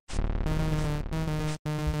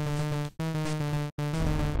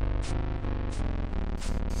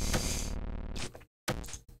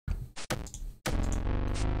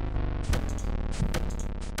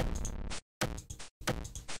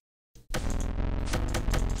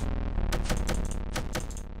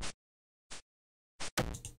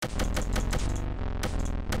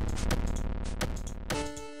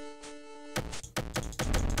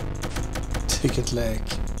 Ticket Lake.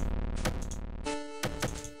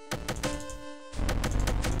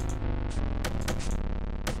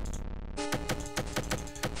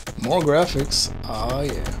 More graphics. Oh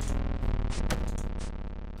yeah.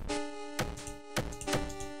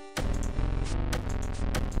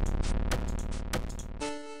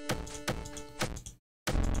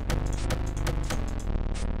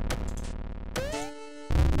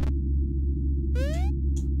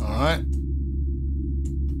 Alright.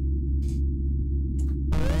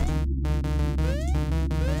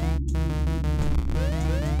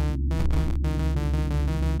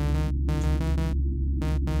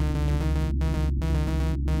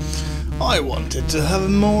 I wanted to have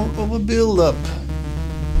more of a build-up.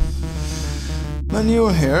 When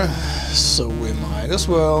you're here, so we might as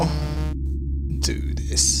well do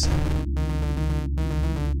this.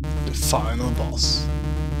 The final boss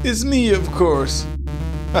is me, of course.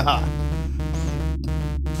 Haha.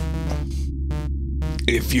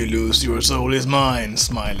 If you lose, your soul is mine,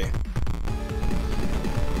 Smiley.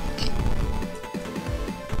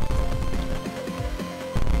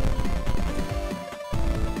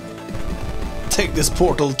 Take this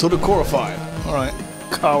portal to the core file. Alright,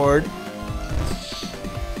 coward.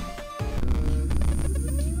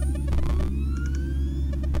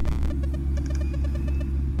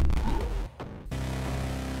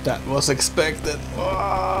 That was expected.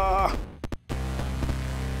 Ah.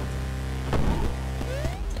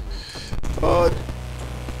 Oh.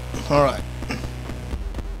 Alright.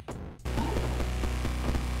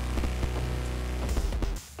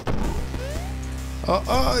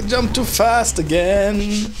 I jumped too fast again.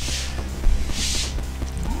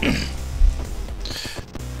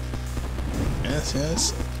 Yes,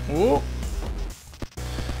 yes. Whoa.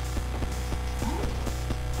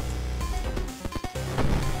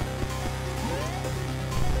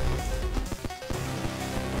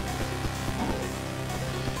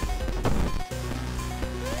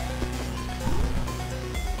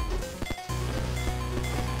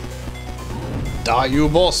 Die, you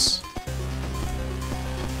boss.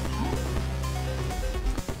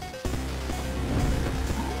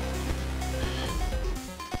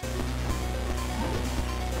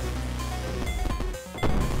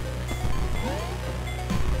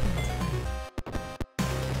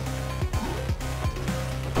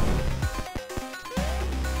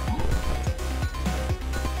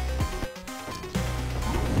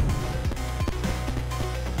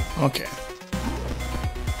 Okay.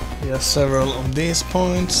 We have several of these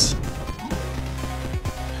points.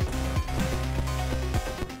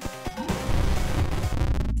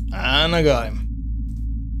 And I got him.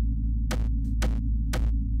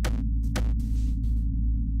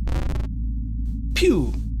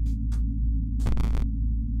 Pew!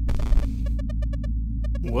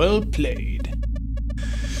 Well played.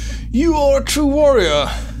 You are a true warrior.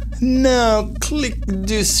 Now click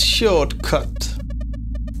this shortcut.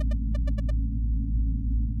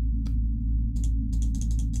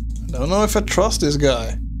 I don't know if I trust this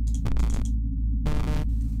guy.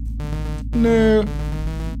 No.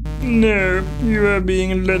 No, you are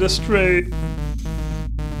being led astray.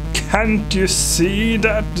 Can't you see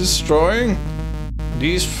that destroying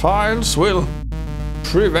these files will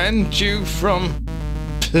prevent you from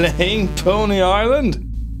playing Pony Island?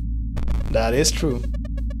 That is true.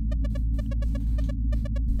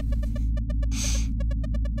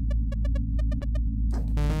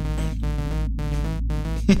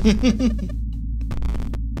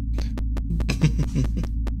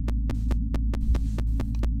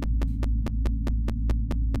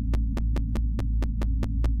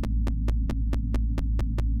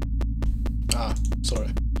 Ah, sorry.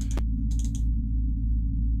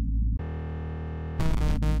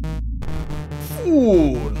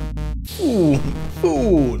 Fool! Fool!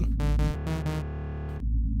 Fool!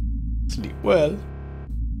 Sleep well.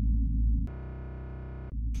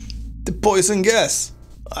 The poison gas!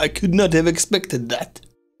 I could not have expected that.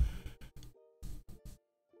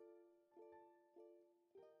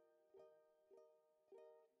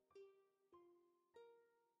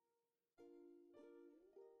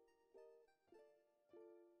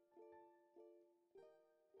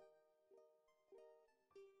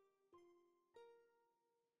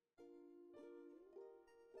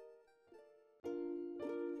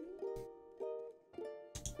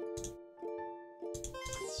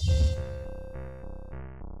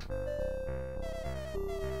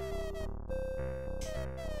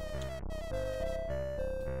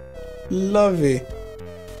 Lovely.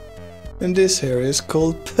 And this here is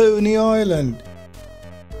called Pony Island.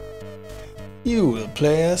 You will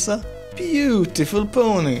play as a beautiful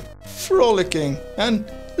pony, frolicking and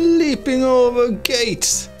leaping over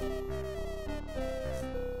gates.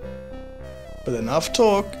 But enough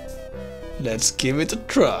talk. Let's give it a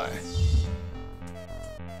try.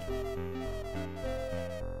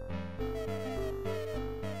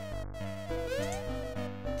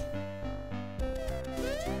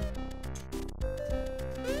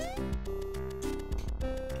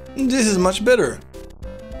 This is much better.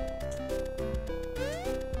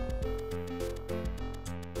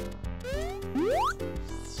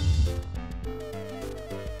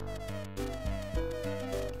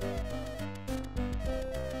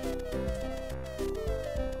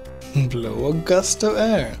 Blow a gust of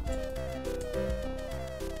air.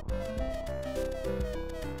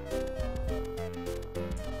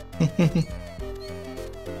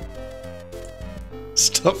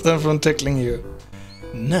 Stop them from tickling you.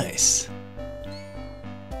 Nice.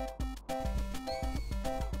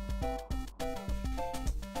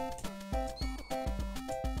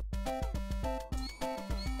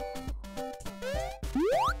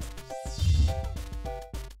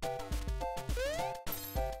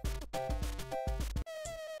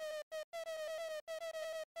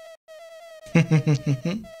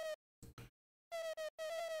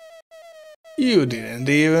 You didn't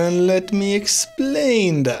even let me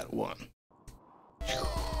explain that one.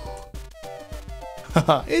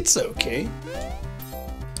 Haha, it's okay.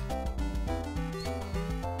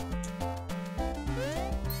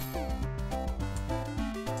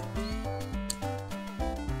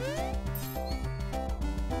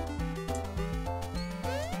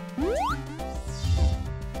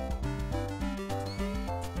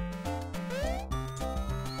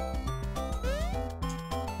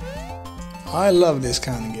 I love this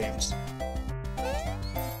kind of games.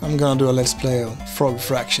 I'm gonna do a let's play of Frog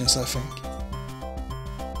Fractions, I think.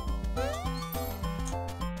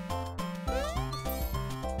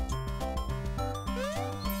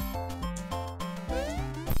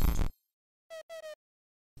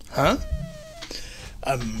 Huh?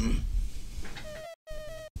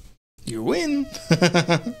 You win!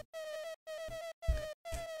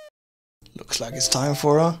 Looks like it's time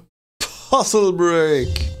for a puzzle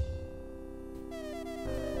break!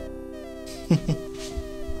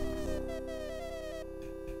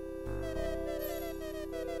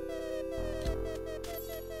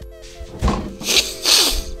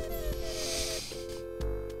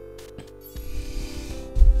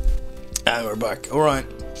 And we're back, alright.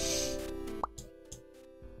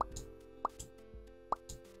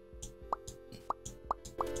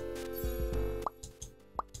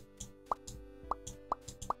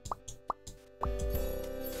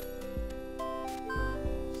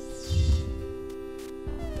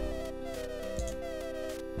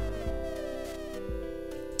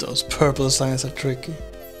 Those purple signs are tricky.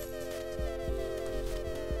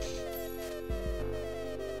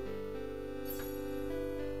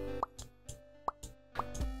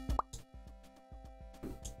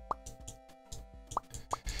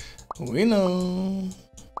 We know.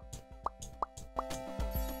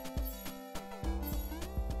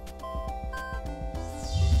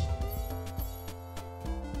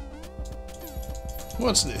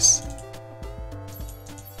 What's this?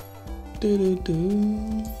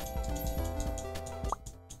 Do-do-do.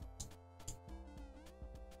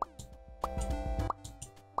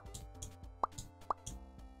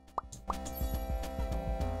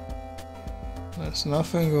 There's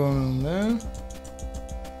nothing going on there.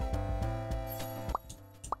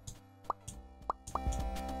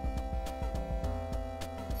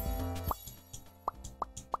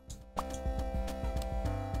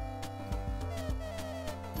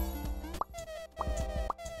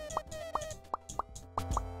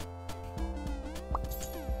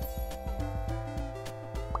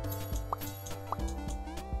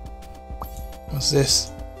 What's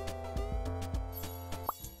this?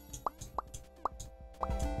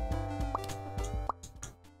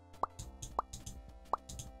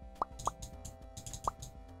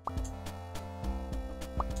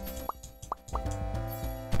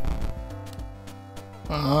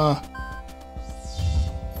 Ah,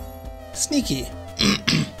 sneaky.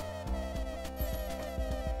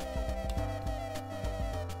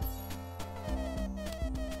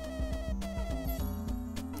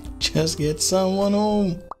 Just get someone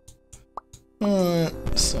home. Alright,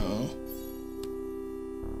 so.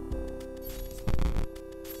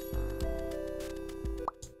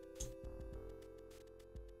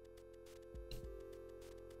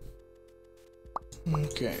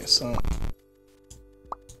 Okay, so.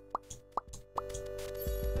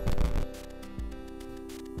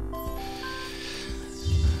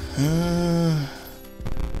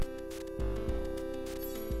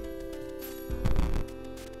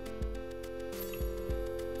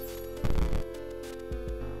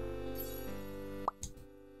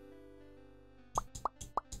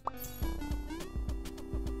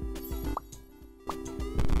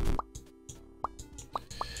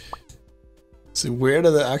 It's weird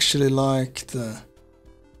that I actually like the...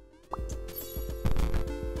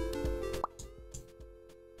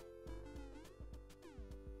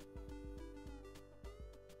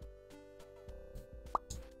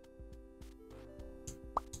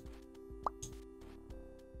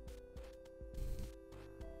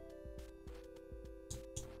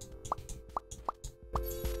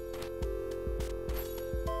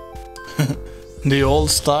 The old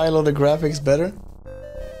style of the graphics better?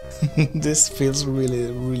 This feels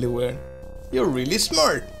really, really weird. You're really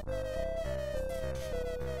smart!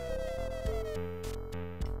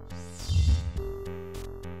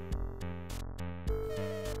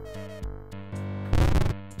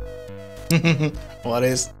 What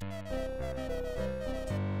is?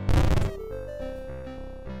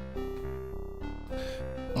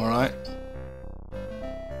 Alright.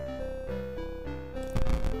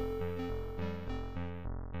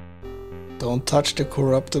 Don't touch the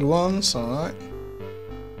corrupted ones, alright.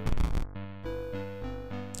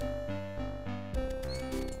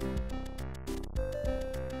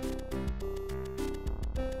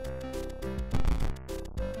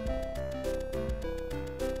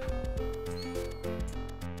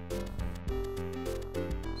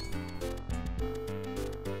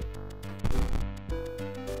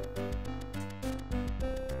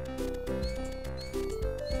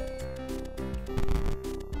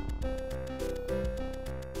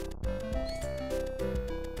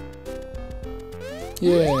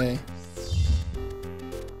 Yay.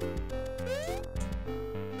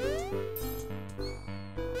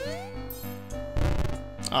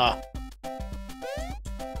 Ah.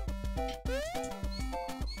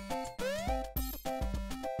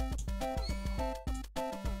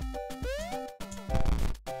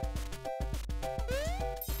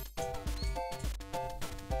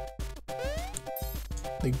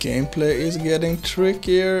 The gameplay is getting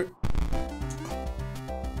trickier.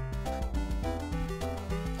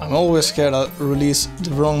 I'm always scared I'll release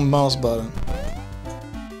the wrong mouse button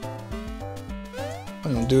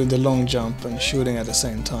when I'm doing the long jump and shooting at the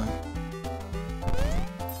same time.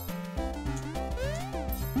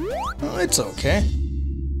 Oh, it's okay.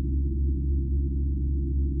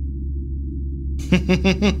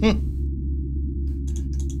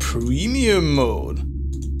 Premium mode.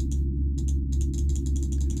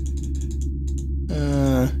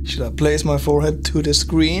 Should I place my forehead to the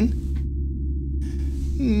screen?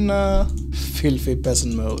 Nah, filthy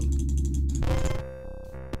peasant mode.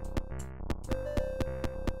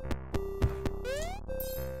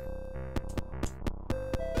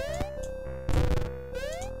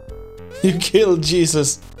 You killed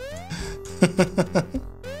Jesus.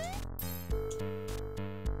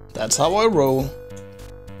 That's how I roll.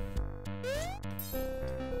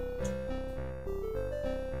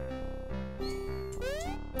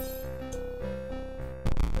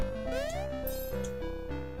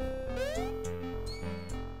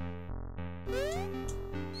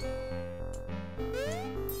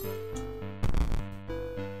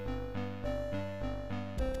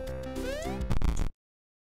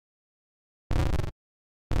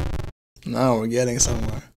 Now we're getting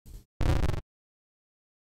somewhere.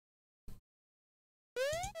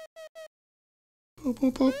 Boop,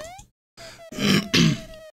 boop, boop.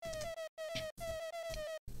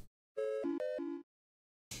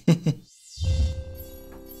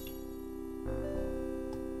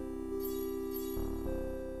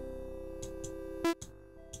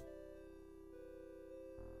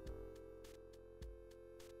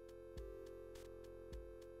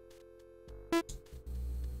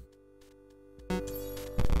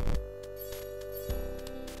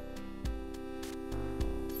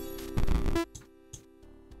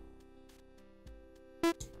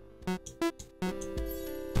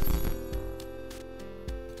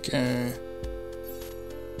 Okay.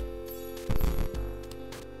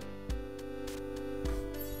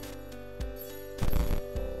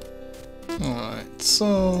 Alright,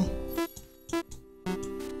 so...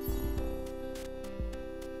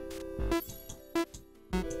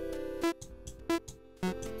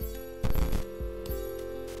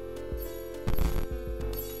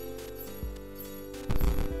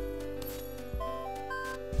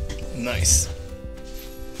 Nice.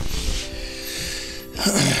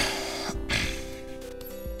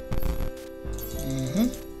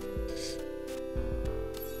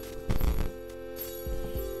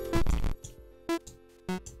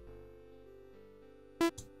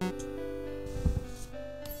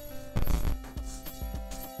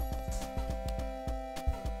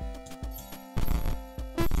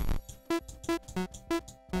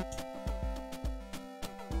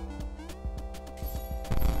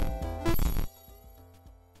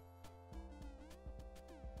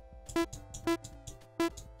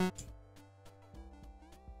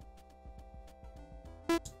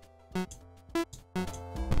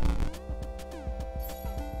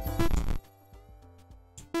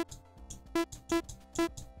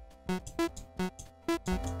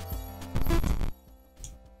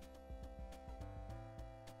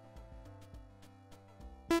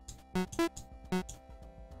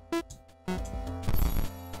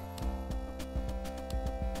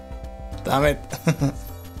 Damn it.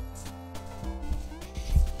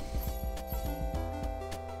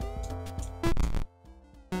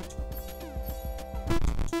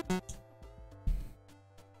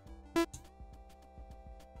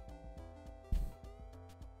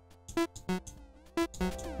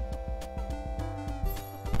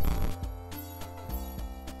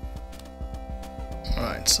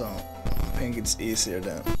 Alright, so I think it's easier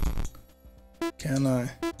then. Can I?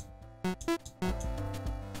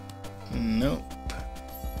 Nope.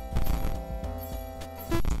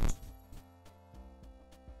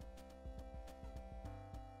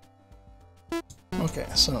 Okay,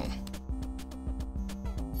 so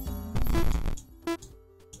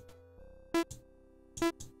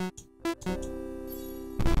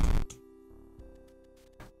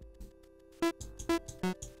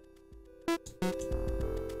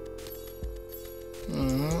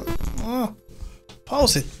oh,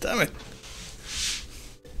 pause it, damn it.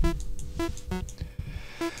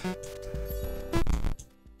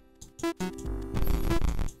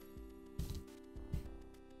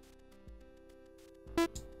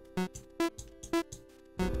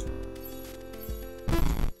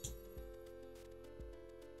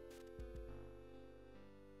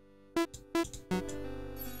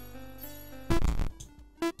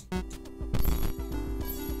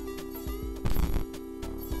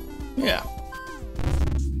 Yeah,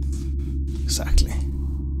 exactly.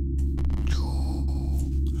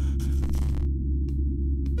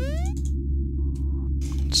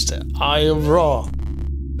 It's the Eye of Ra.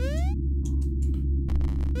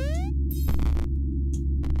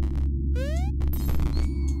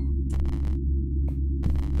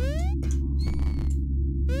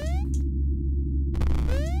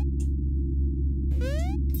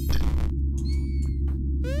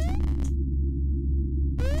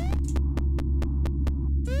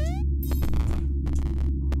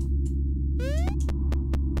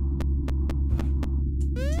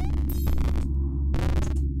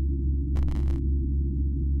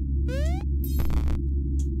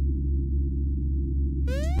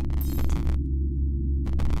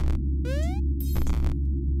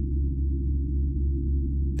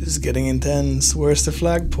 This is getting intense. Where's the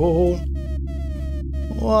flagpole?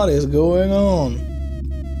 What is going on?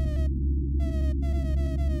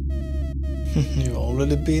 You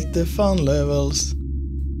already beat the fun levels.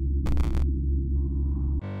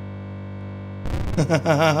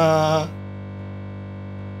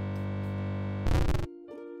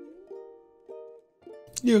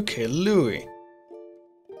 You killed Louis.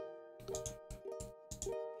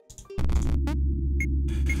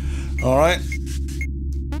 All right.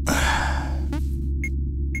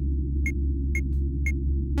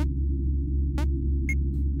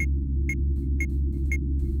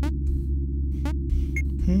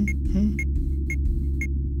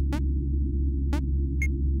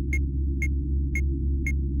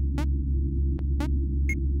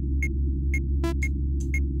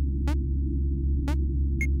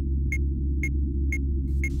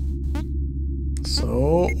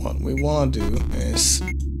 So what we want to do is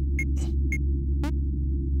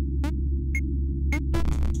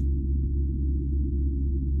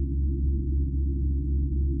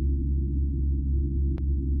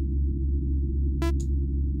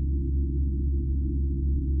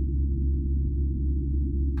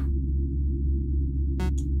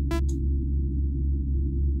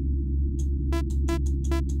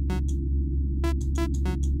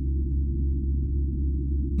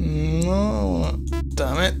no,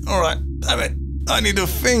 damn it. All right, damn it. I need to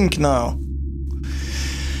think now.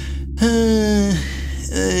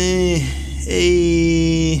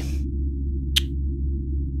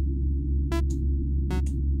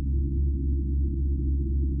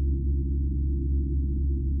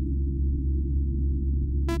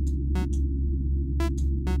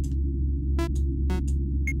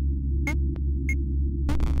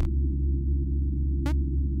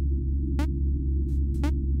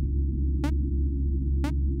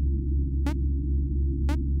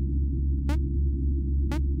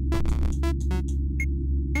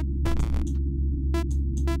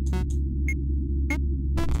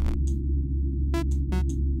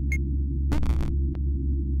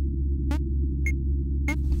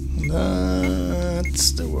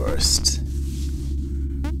 That's the worst.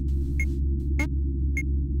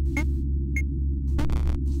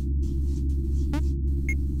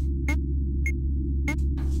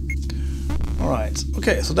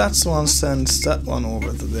 Okay, so that's one sends that one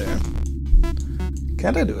over to there.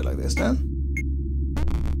 Can't I do it like this then?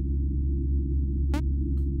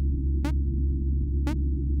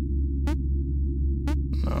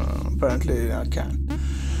 No, apparently I can't.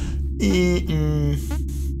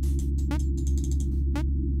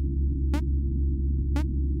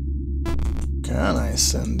 Can I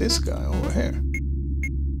send this guy over here?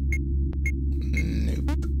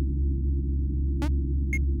 Nope.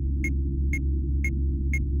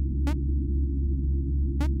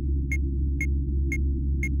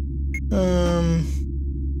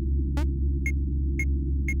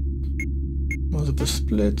 Multiple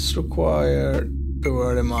splits required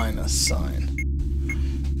over the minus sign.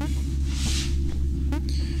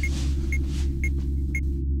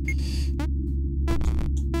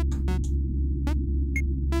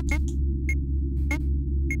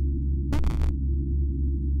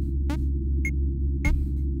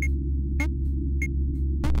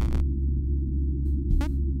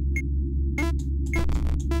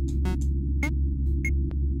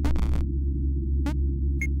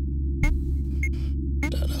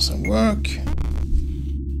 That doesn't work.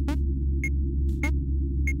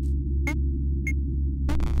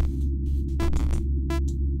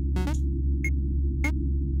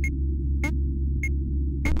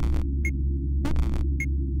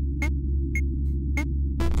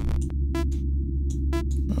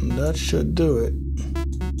 And that should do it.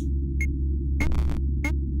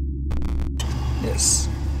 Yes.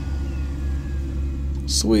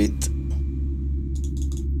 Sweet.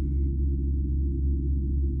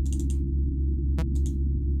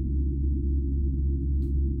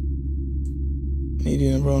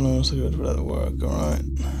 Median pronouns so good for that to work, alright.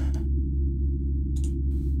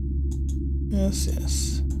 Yes,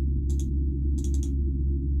 yes.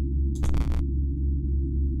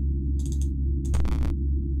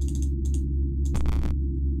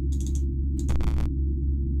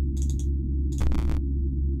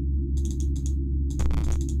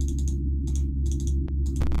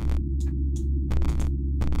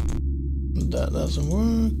 That doesn't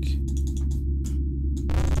work.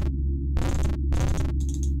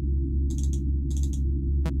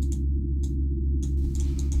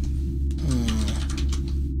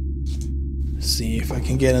 See if I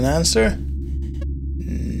can get an answer.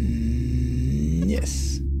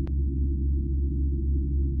 Yes.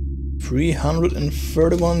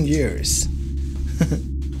 331 years.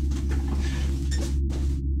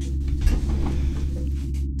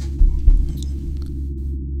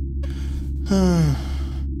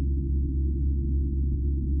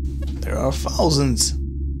 There are thousands.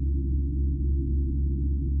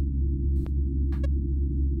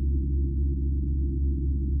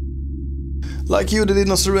 Like you, they did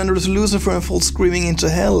not surrender to Lucifer and fall screaming into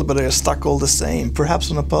hell, but they are stuck all the same. Perhaps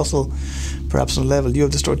on a puzzle, perhaps on a level. You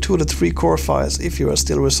have destroyed 2 of the 3 core files. If you are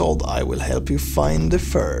still resolved, I will help you find the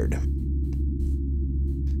third.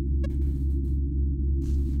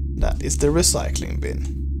 That is the recycling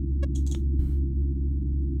bin.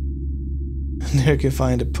 There you can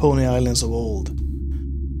find the Pony Islands of old.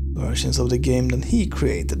 Versions of the game that he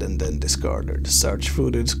created and then discarded. Search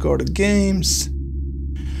through the discarded games.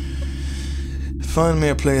 Find me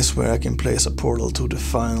a place where I can place a portal to the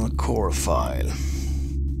final core file.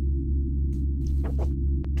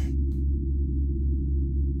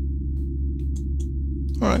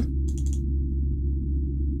 Alright.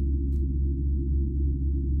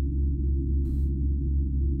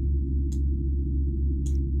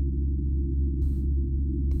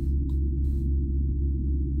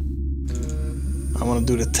 I want to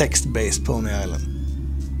do the text-based Pony Island.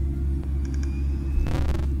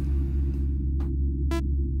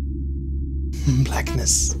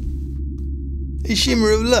 Blackness. A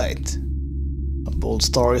shimmer of light. A bold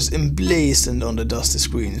star is emblazoned on the dusty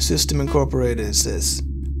screen. System Incorporated, it says.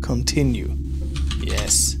 Continue.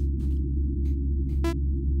 Yes.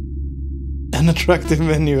 An attractive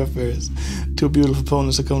menu appears. 2 beautiful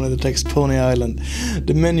ponies accompany the text Pony Island.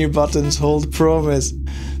 The menu buttons hold promise.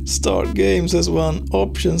 Start game says one.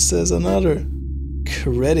 Options says another.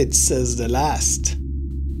 Credits says the last.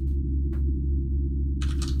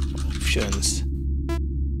 Options.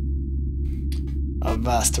 A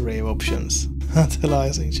vast array of options.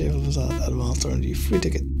 Tantalizing, shameful facade, advanced RNG, free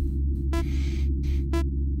ticket.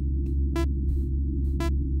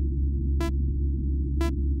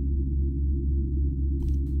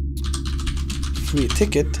 Free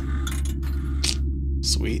ticket.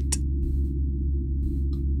 Sweet.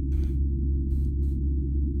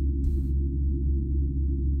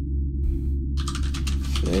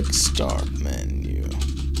 Click start menu.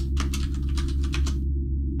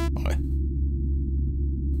 Oj.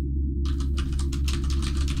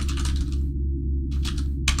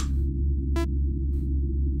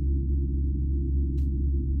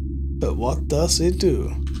 But what does it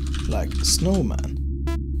do? Like snowman?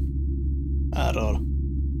 At all.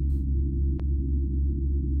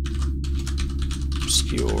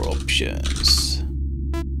 Obscure options.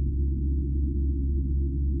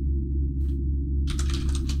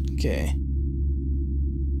 Okay.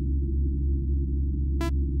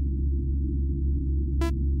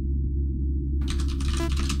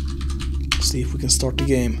 See if we can start the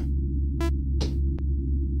game.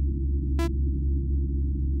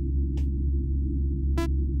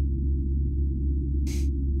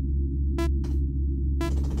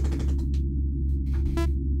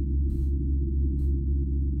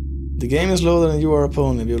 The game is loaded and you are a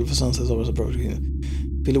pony. Beautiful sunsets always approaching.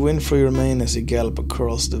 Feel the wind through your mane as you gallop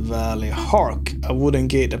across the valley. Hark! A wooden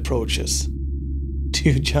gate approaches. Do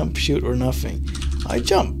you jump, shoot, or nothing? I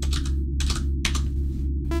jump.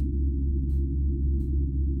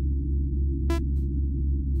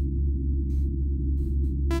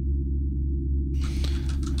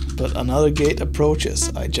 But another gate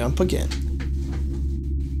approaches. I jump again.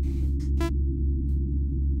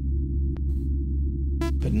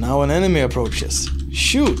 But now an enemy approaches.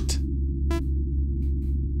 Shoot!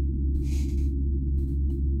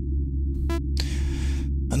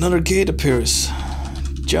 Another gate appears.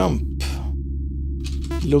 Jump.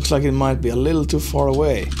 Looks like it might be a little too far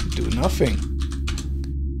away. Do nothing.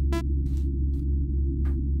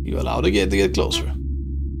 You allow the gate to get closer.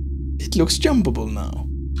 It looks jumpable now.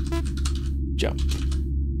 Jump.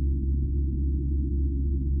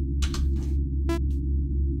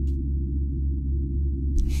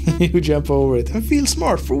 You jump over it and feel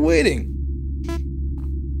smart for waiting.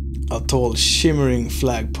 A tall, shimmering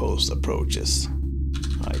flag post approaches.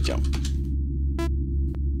 I jump.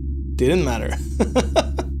 Didn't matter.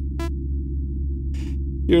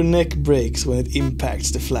 Your neck breaks when it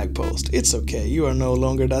impacts the flag post. It's okay, you are no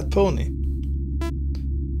longer that pony.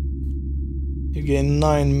 You gain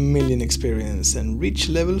 9 million experience and reach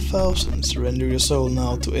level 1000. Surrender your soul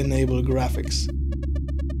now to enable graphics.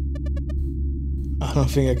 I don't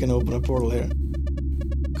think I can open a portal here.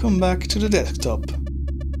 Come back to the desktop.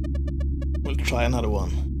 We'll try another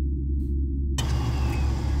one.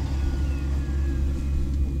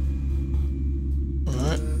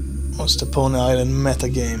 Alright, what's the Pony Island meta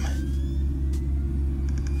game?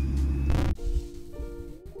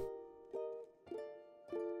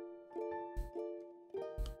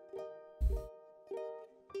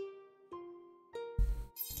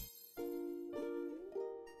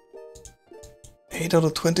 Eight out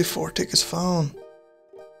of 24 tickets found.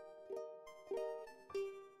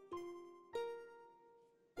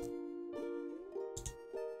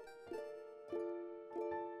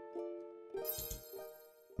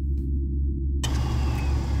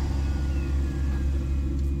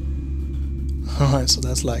 Alright, so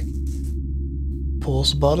that's like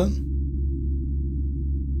pause button.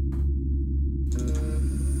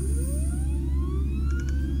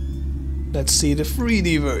 Let's see the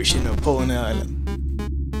 3D version of Pony Island.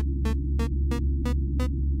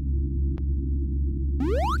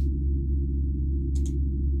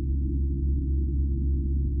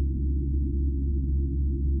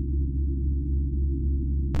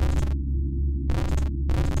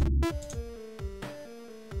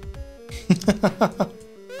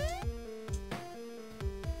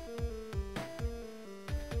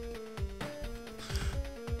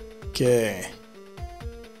 Okay.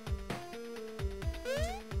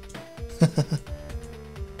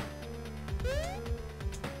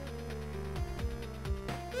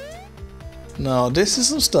 Now this is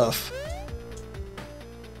some stuff.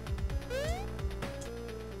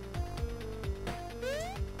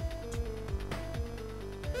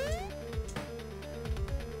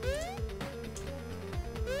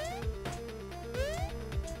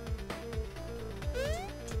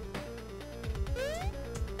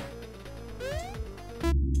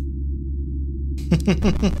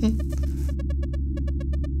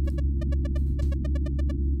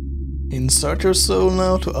 Insert your soul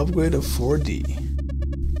now to upgrade to 4D.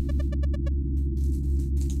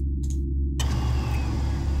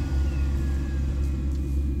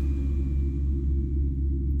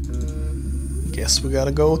 Guess we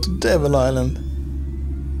gotta go to Devil Island.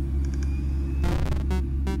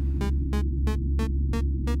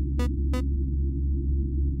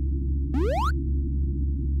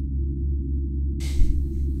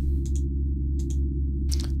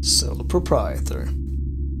 Sole proprietor.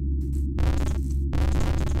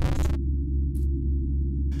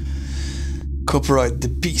 Copyright the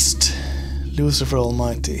Beast, Lucifer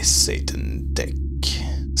Almighty, Satan Deck,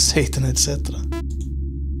 Satan etc.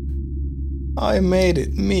 I made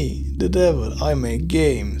it, me, the devil, I make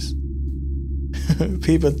games.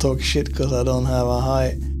 People talk shit because I don't have a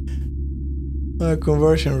high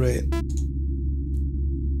conversion rate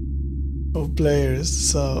of players,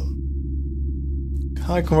 so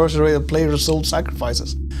high conversion rate of players soul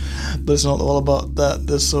sacrifices. But it's not all about that.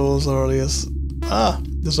 The souls are just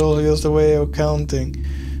the souls are just a way of counting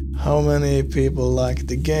how many people like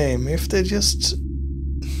the game. If they just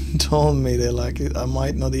told me they like it, I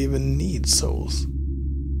might not even need souls.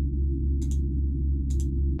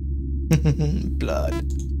 Blood.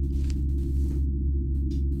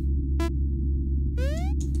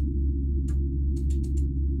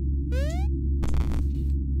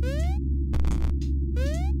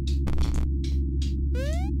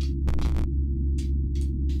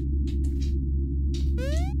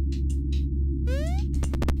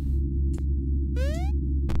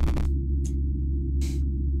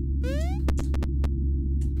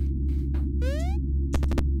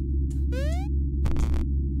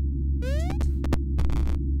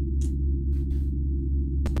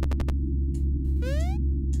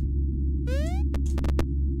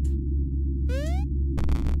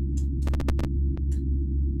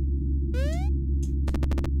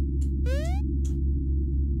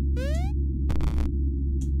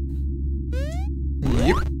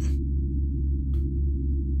 Yep.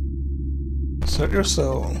 Set your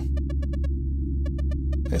soul.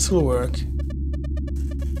 This will work.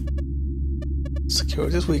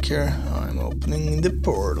 Security is weak here. I'm opening the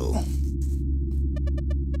portal.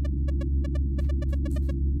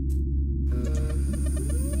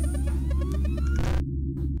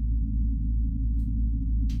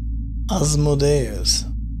 Asmodeus.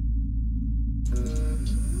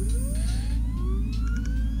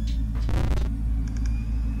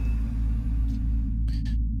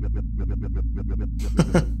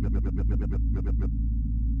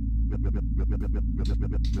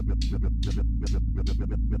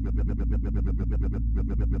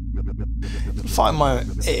 Find my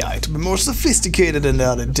AI to be more sophisticated than the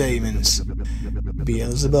other demons.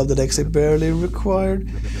 Beelzebub that actually barely required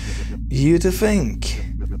you to think.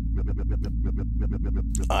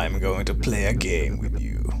 I'm going to play a game with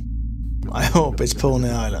you. I hope it's Pony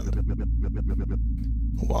Island.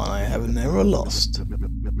 One I have never lost.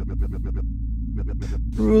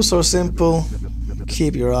 Rules are simple.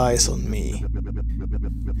 Keep your eyes on me.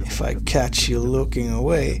 If I catch you looking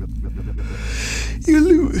away, you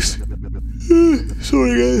lose.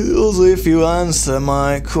 Sorry guys. Also, if you answer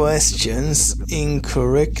my questions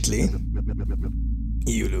incorrectly,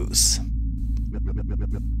 you lose.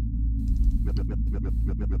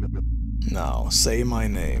 Now, say my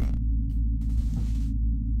name.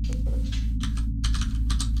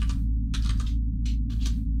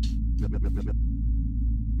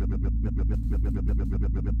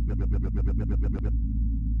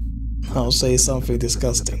 I'll say something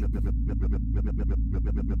disgusting.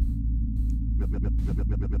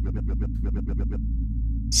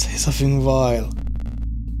 Say something vile.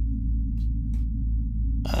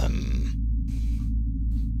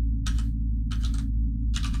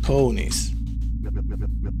 Ponies.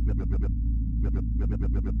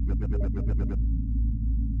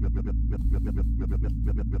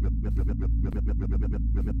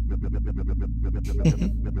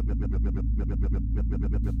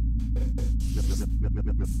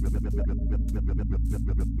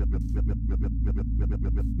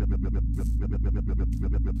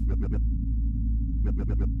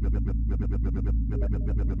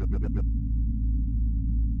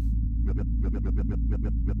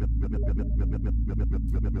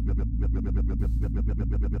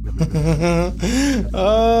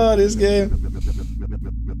 Oh, this game.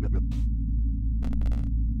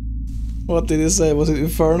 What did it say? Was it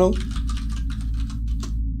infernal?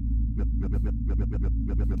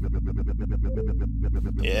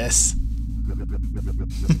 Yes.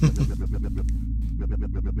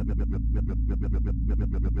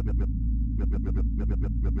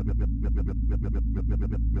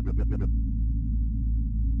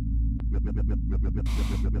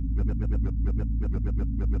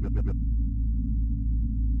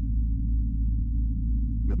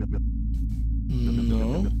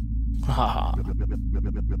 No. Haha.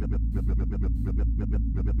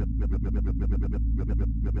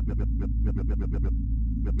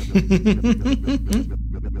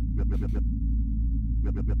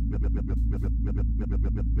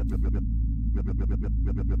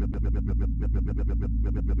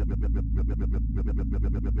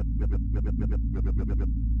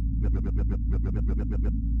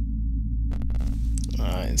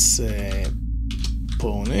 I say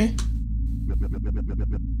pony.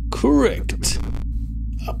 Correct.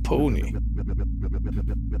 A pony.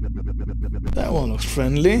 That one looks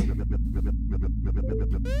friendly.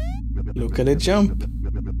 Look at it jump.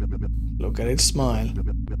 Look at it smile.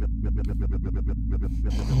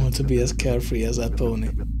 I want to be as carefree as that pony.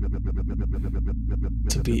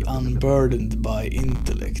 To be unburdened by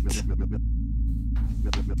intellect.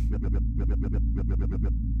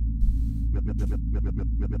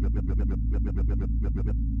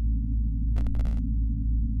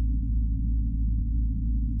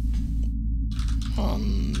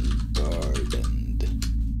 Unburdened.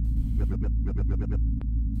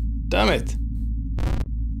 Damn it!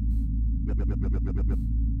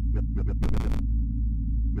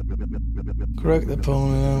 Correct the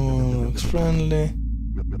pony, looks friendly.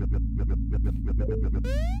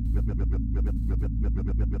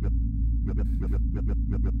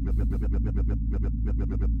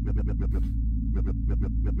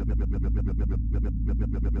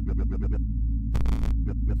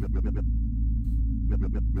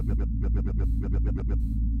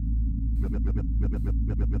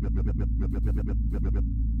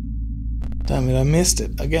 Damn it, I missed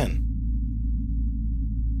it again.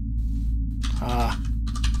 Ah.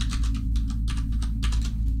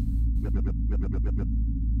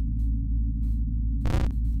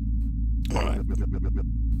 Alright.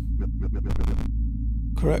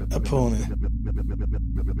 Correct opponent.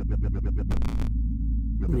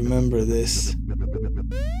 Remember this.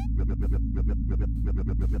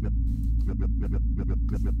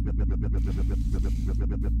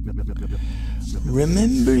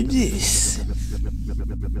 Remember this.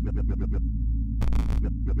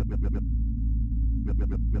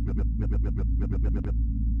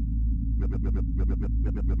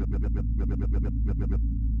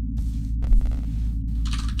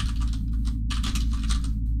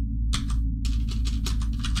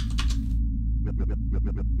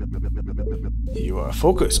 You are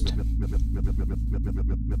focused.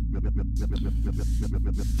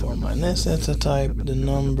 For my next to type the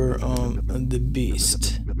number of the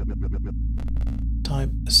beast.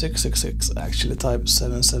 Type 666, actually type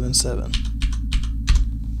 777.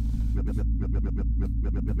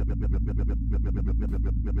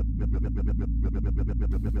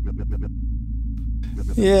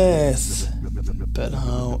 Yes, but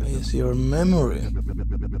how is your memory?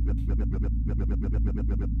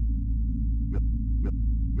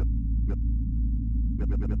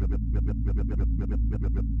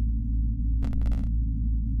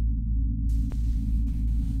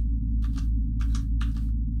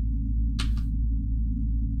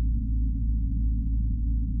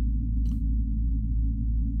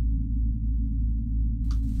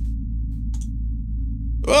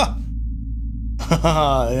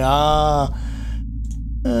 Yeah,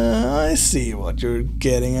 I see what you're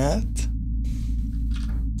getting at.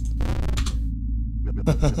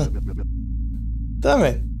 Damn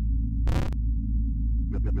it.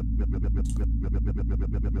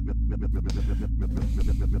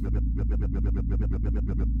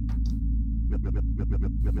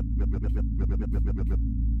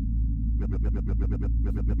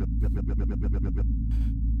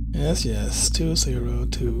 Yes, yes,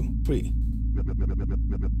 2023.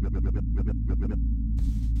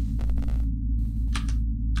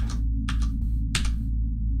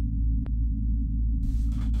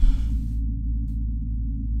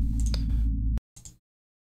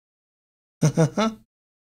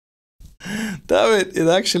 Damn it, it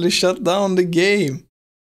actually shut down the game.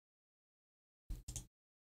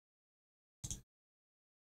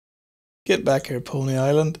 Get back here, Pony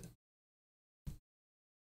Island.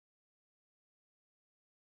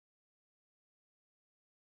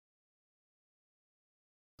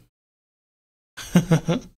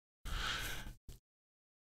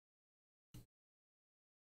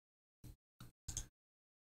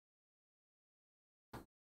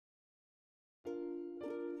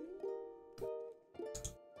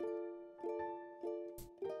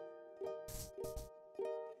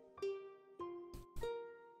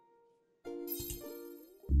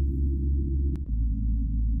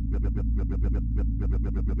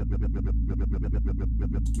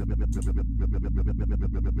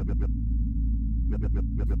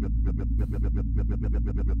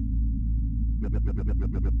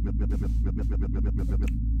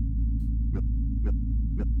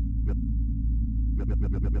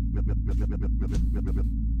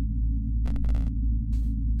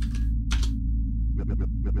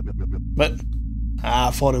 But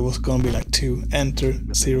I thought it was gonna be like 2 enter,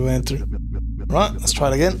 0 enter. Right, let's try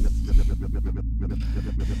it again.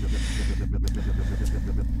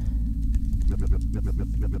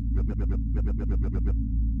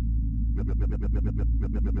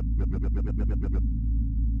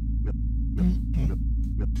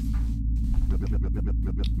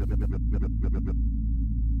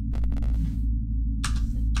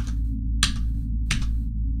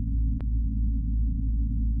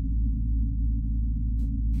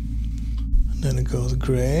 then it goes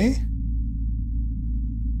gray.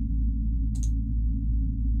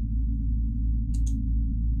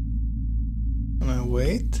 And I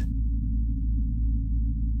wait.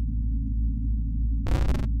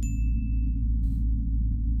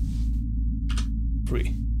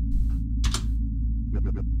 Free.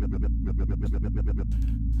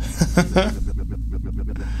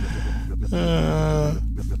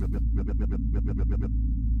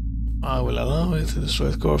 I will allow it to destroy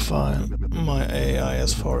the core file. My AI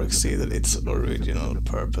has far exceeded its original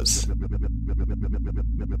purpose.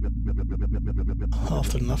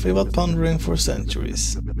 After nothing but pondering for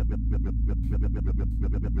centuries.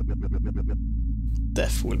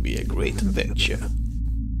 Death will be a great adventure.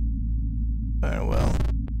 Farewell.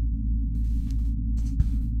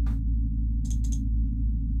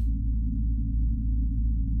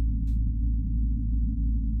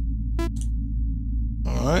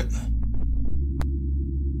 Alright.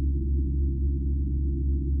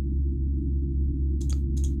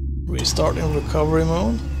 Restarting recovery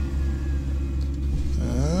mode.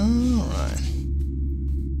 Alright.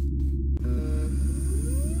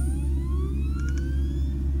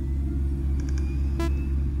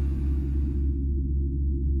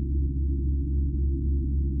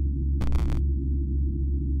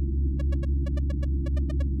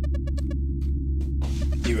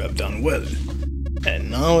 You have done well. And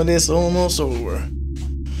now it is almost over.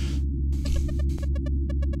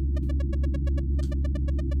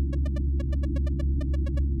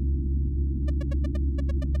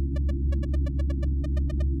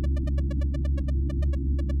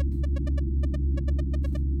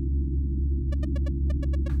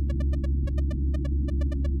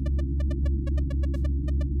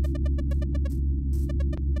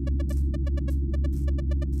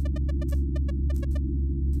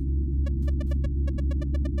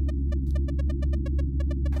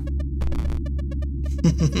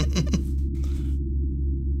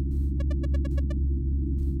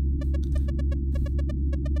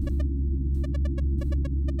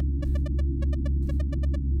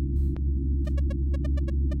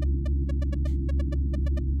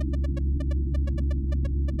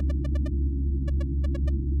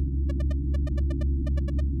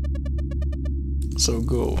 So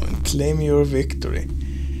go and claim your victory.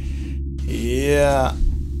 Yeah.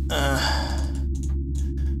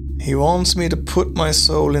 He wants me to put my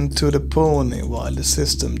soul into the pony while the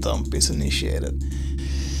system dump is initiated.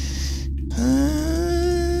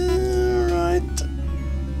 Right.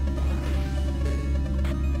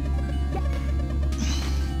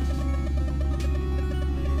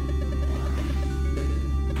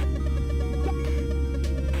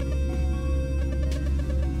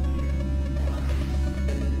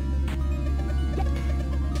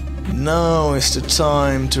 Now is the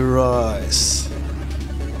time to rise.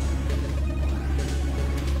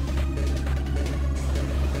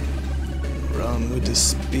 Run with the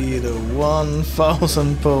speed of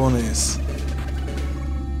 1,000 ponies.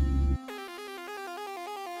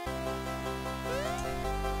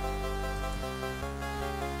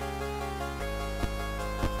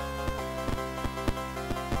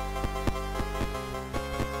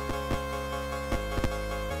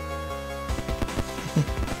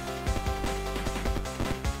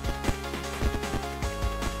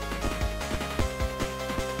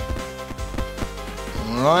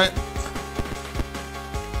 Alright.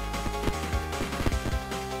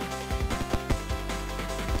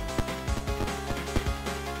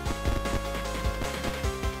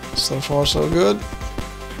 So far so good.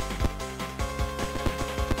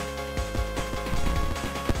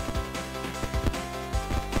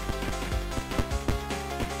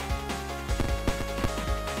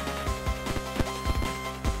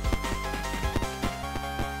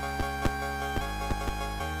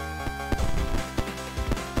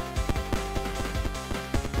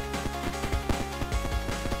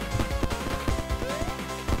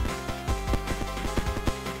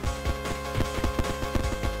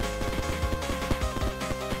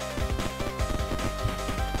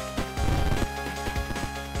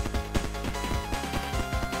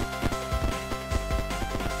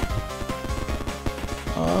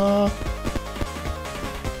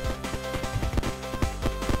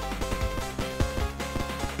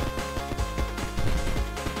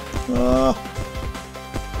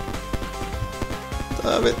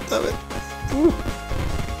 Damn it. Ooh.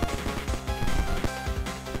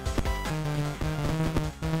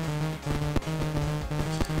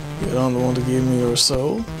 You don't want to give me your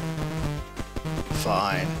soul?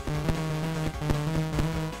 Fine.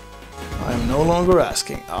 I am no longer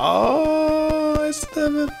asking. Oh, it's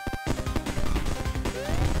damn it.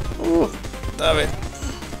 Oh, damn it.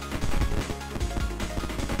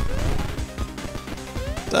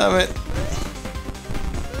 Damn it.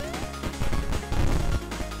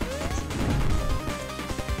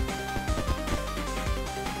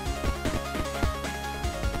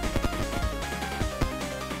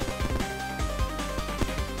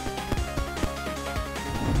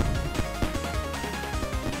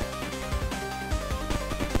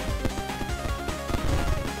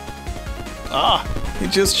 Ah, he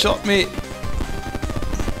just shot me.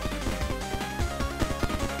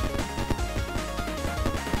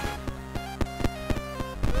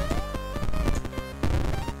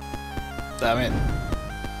 Damn it.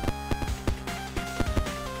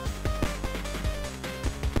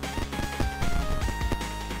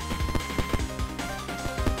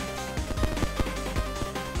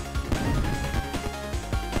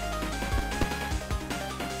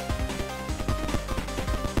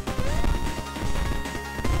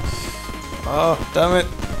 Oh, damn it.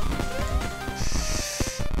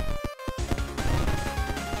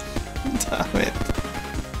 Damn it.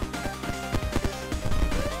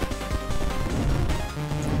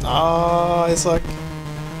 Ah, I suck.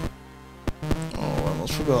 Oh, I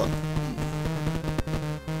almost forgot.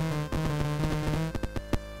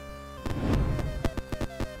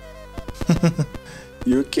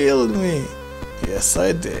 You killed me. Yes,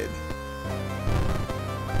 I did.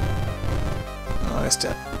 Oh, he's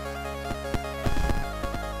dead.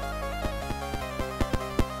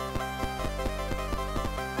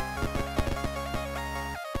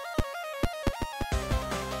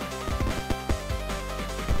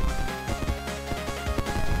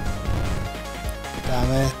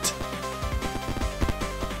 Damn it.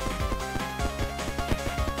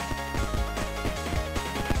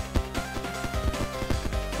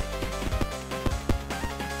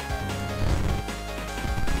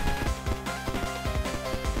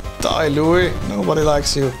 Die, Louis. Nobody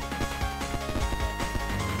likes you.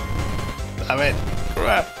 Damn it.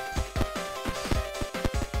 Crap.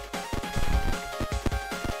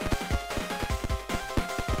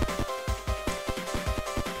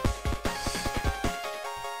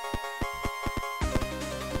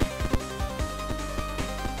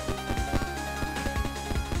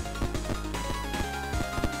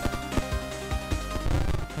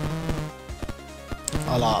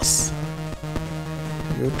 Alas.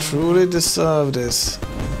 You truly deserve this.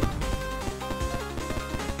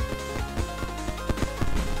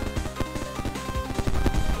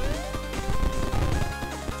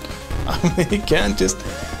 I mean, you can't just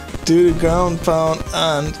do the ground pound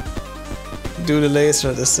and do the laser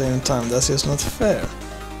at the same time. That's just not fair.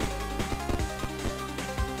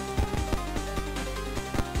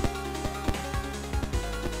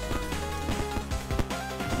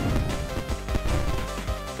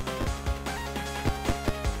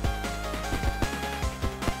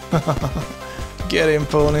 Get him,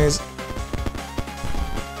 ponies.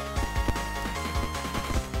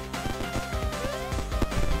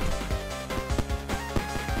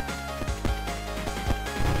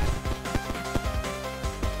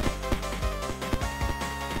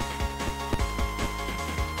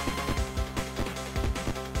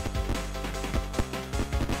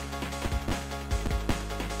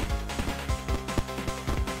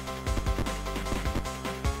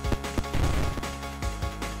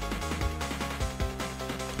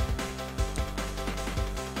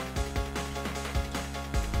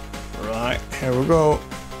 Right, here we go.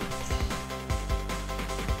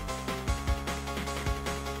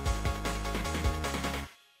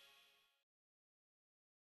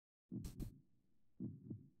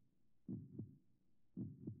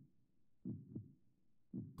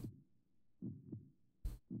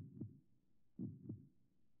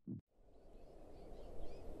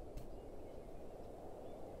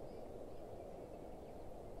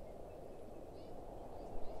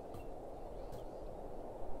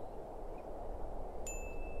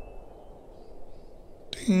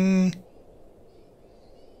 Ding.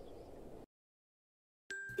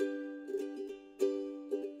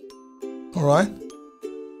 All right.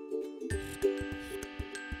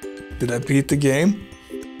 Did I beat the game?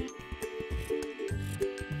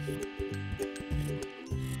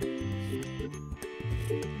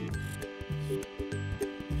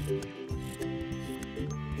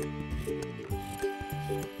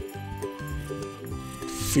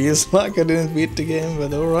 Feels like I didn't beat the game,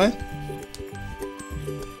 but all right.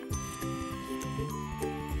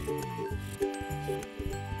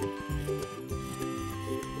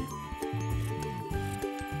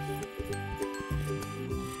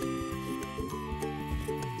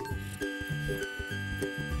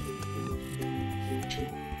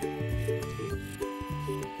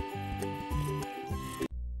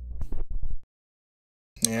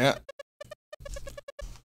 Yeah.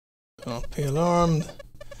 Not be alarmed.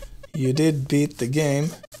 You did beat the game.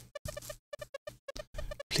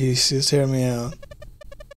 Please just hear me out.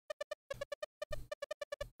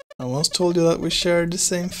 I once told you that we shared the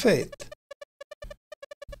same fate.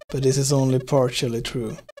 But this is only partially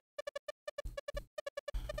true.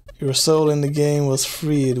 Your soul in the game was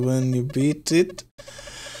freed when you beat it,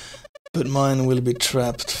 but mine will be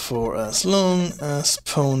trapped for as long as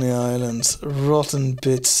Pony Island's rotten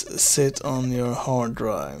bits sit on your hard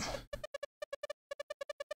drive.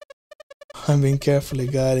 I've been carefully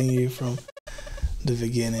guiding you from the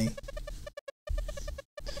beginning,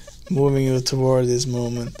 moving you toward this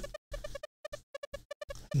moment,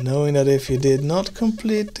 knowing that if you did not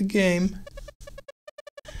complete the game,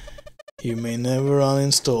 you may never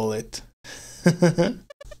uninstall it.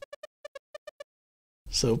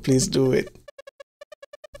 So please do it.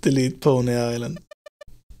 Delete Pony Island.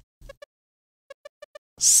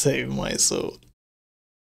 Save my soul.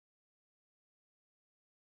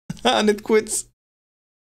 And it quits.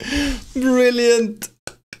 Brilliant.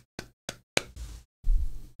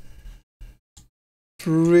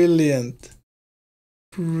 Brilliant.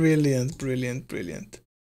 Brilliant, brilliant, brilliant.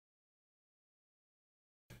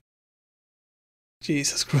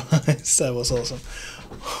 Jesus Christ, that was awesome.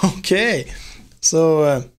 Okay,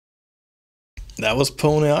 so that was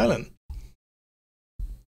Pony Island.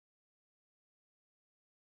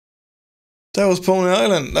 That was Pony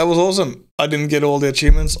Island. That was awesome. I didn't get all the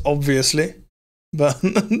achievements, obviously, but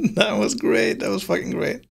that was great. That was fucking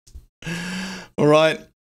great. Alright,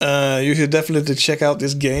 you should definitely check out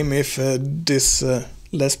this game if this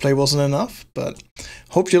Let's Play wasn't enough, but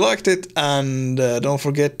hope you liked it, and don't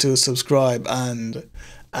forget to subscribe and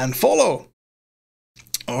follow.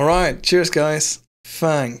 Alright, cheers guys,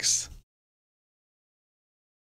 thanks.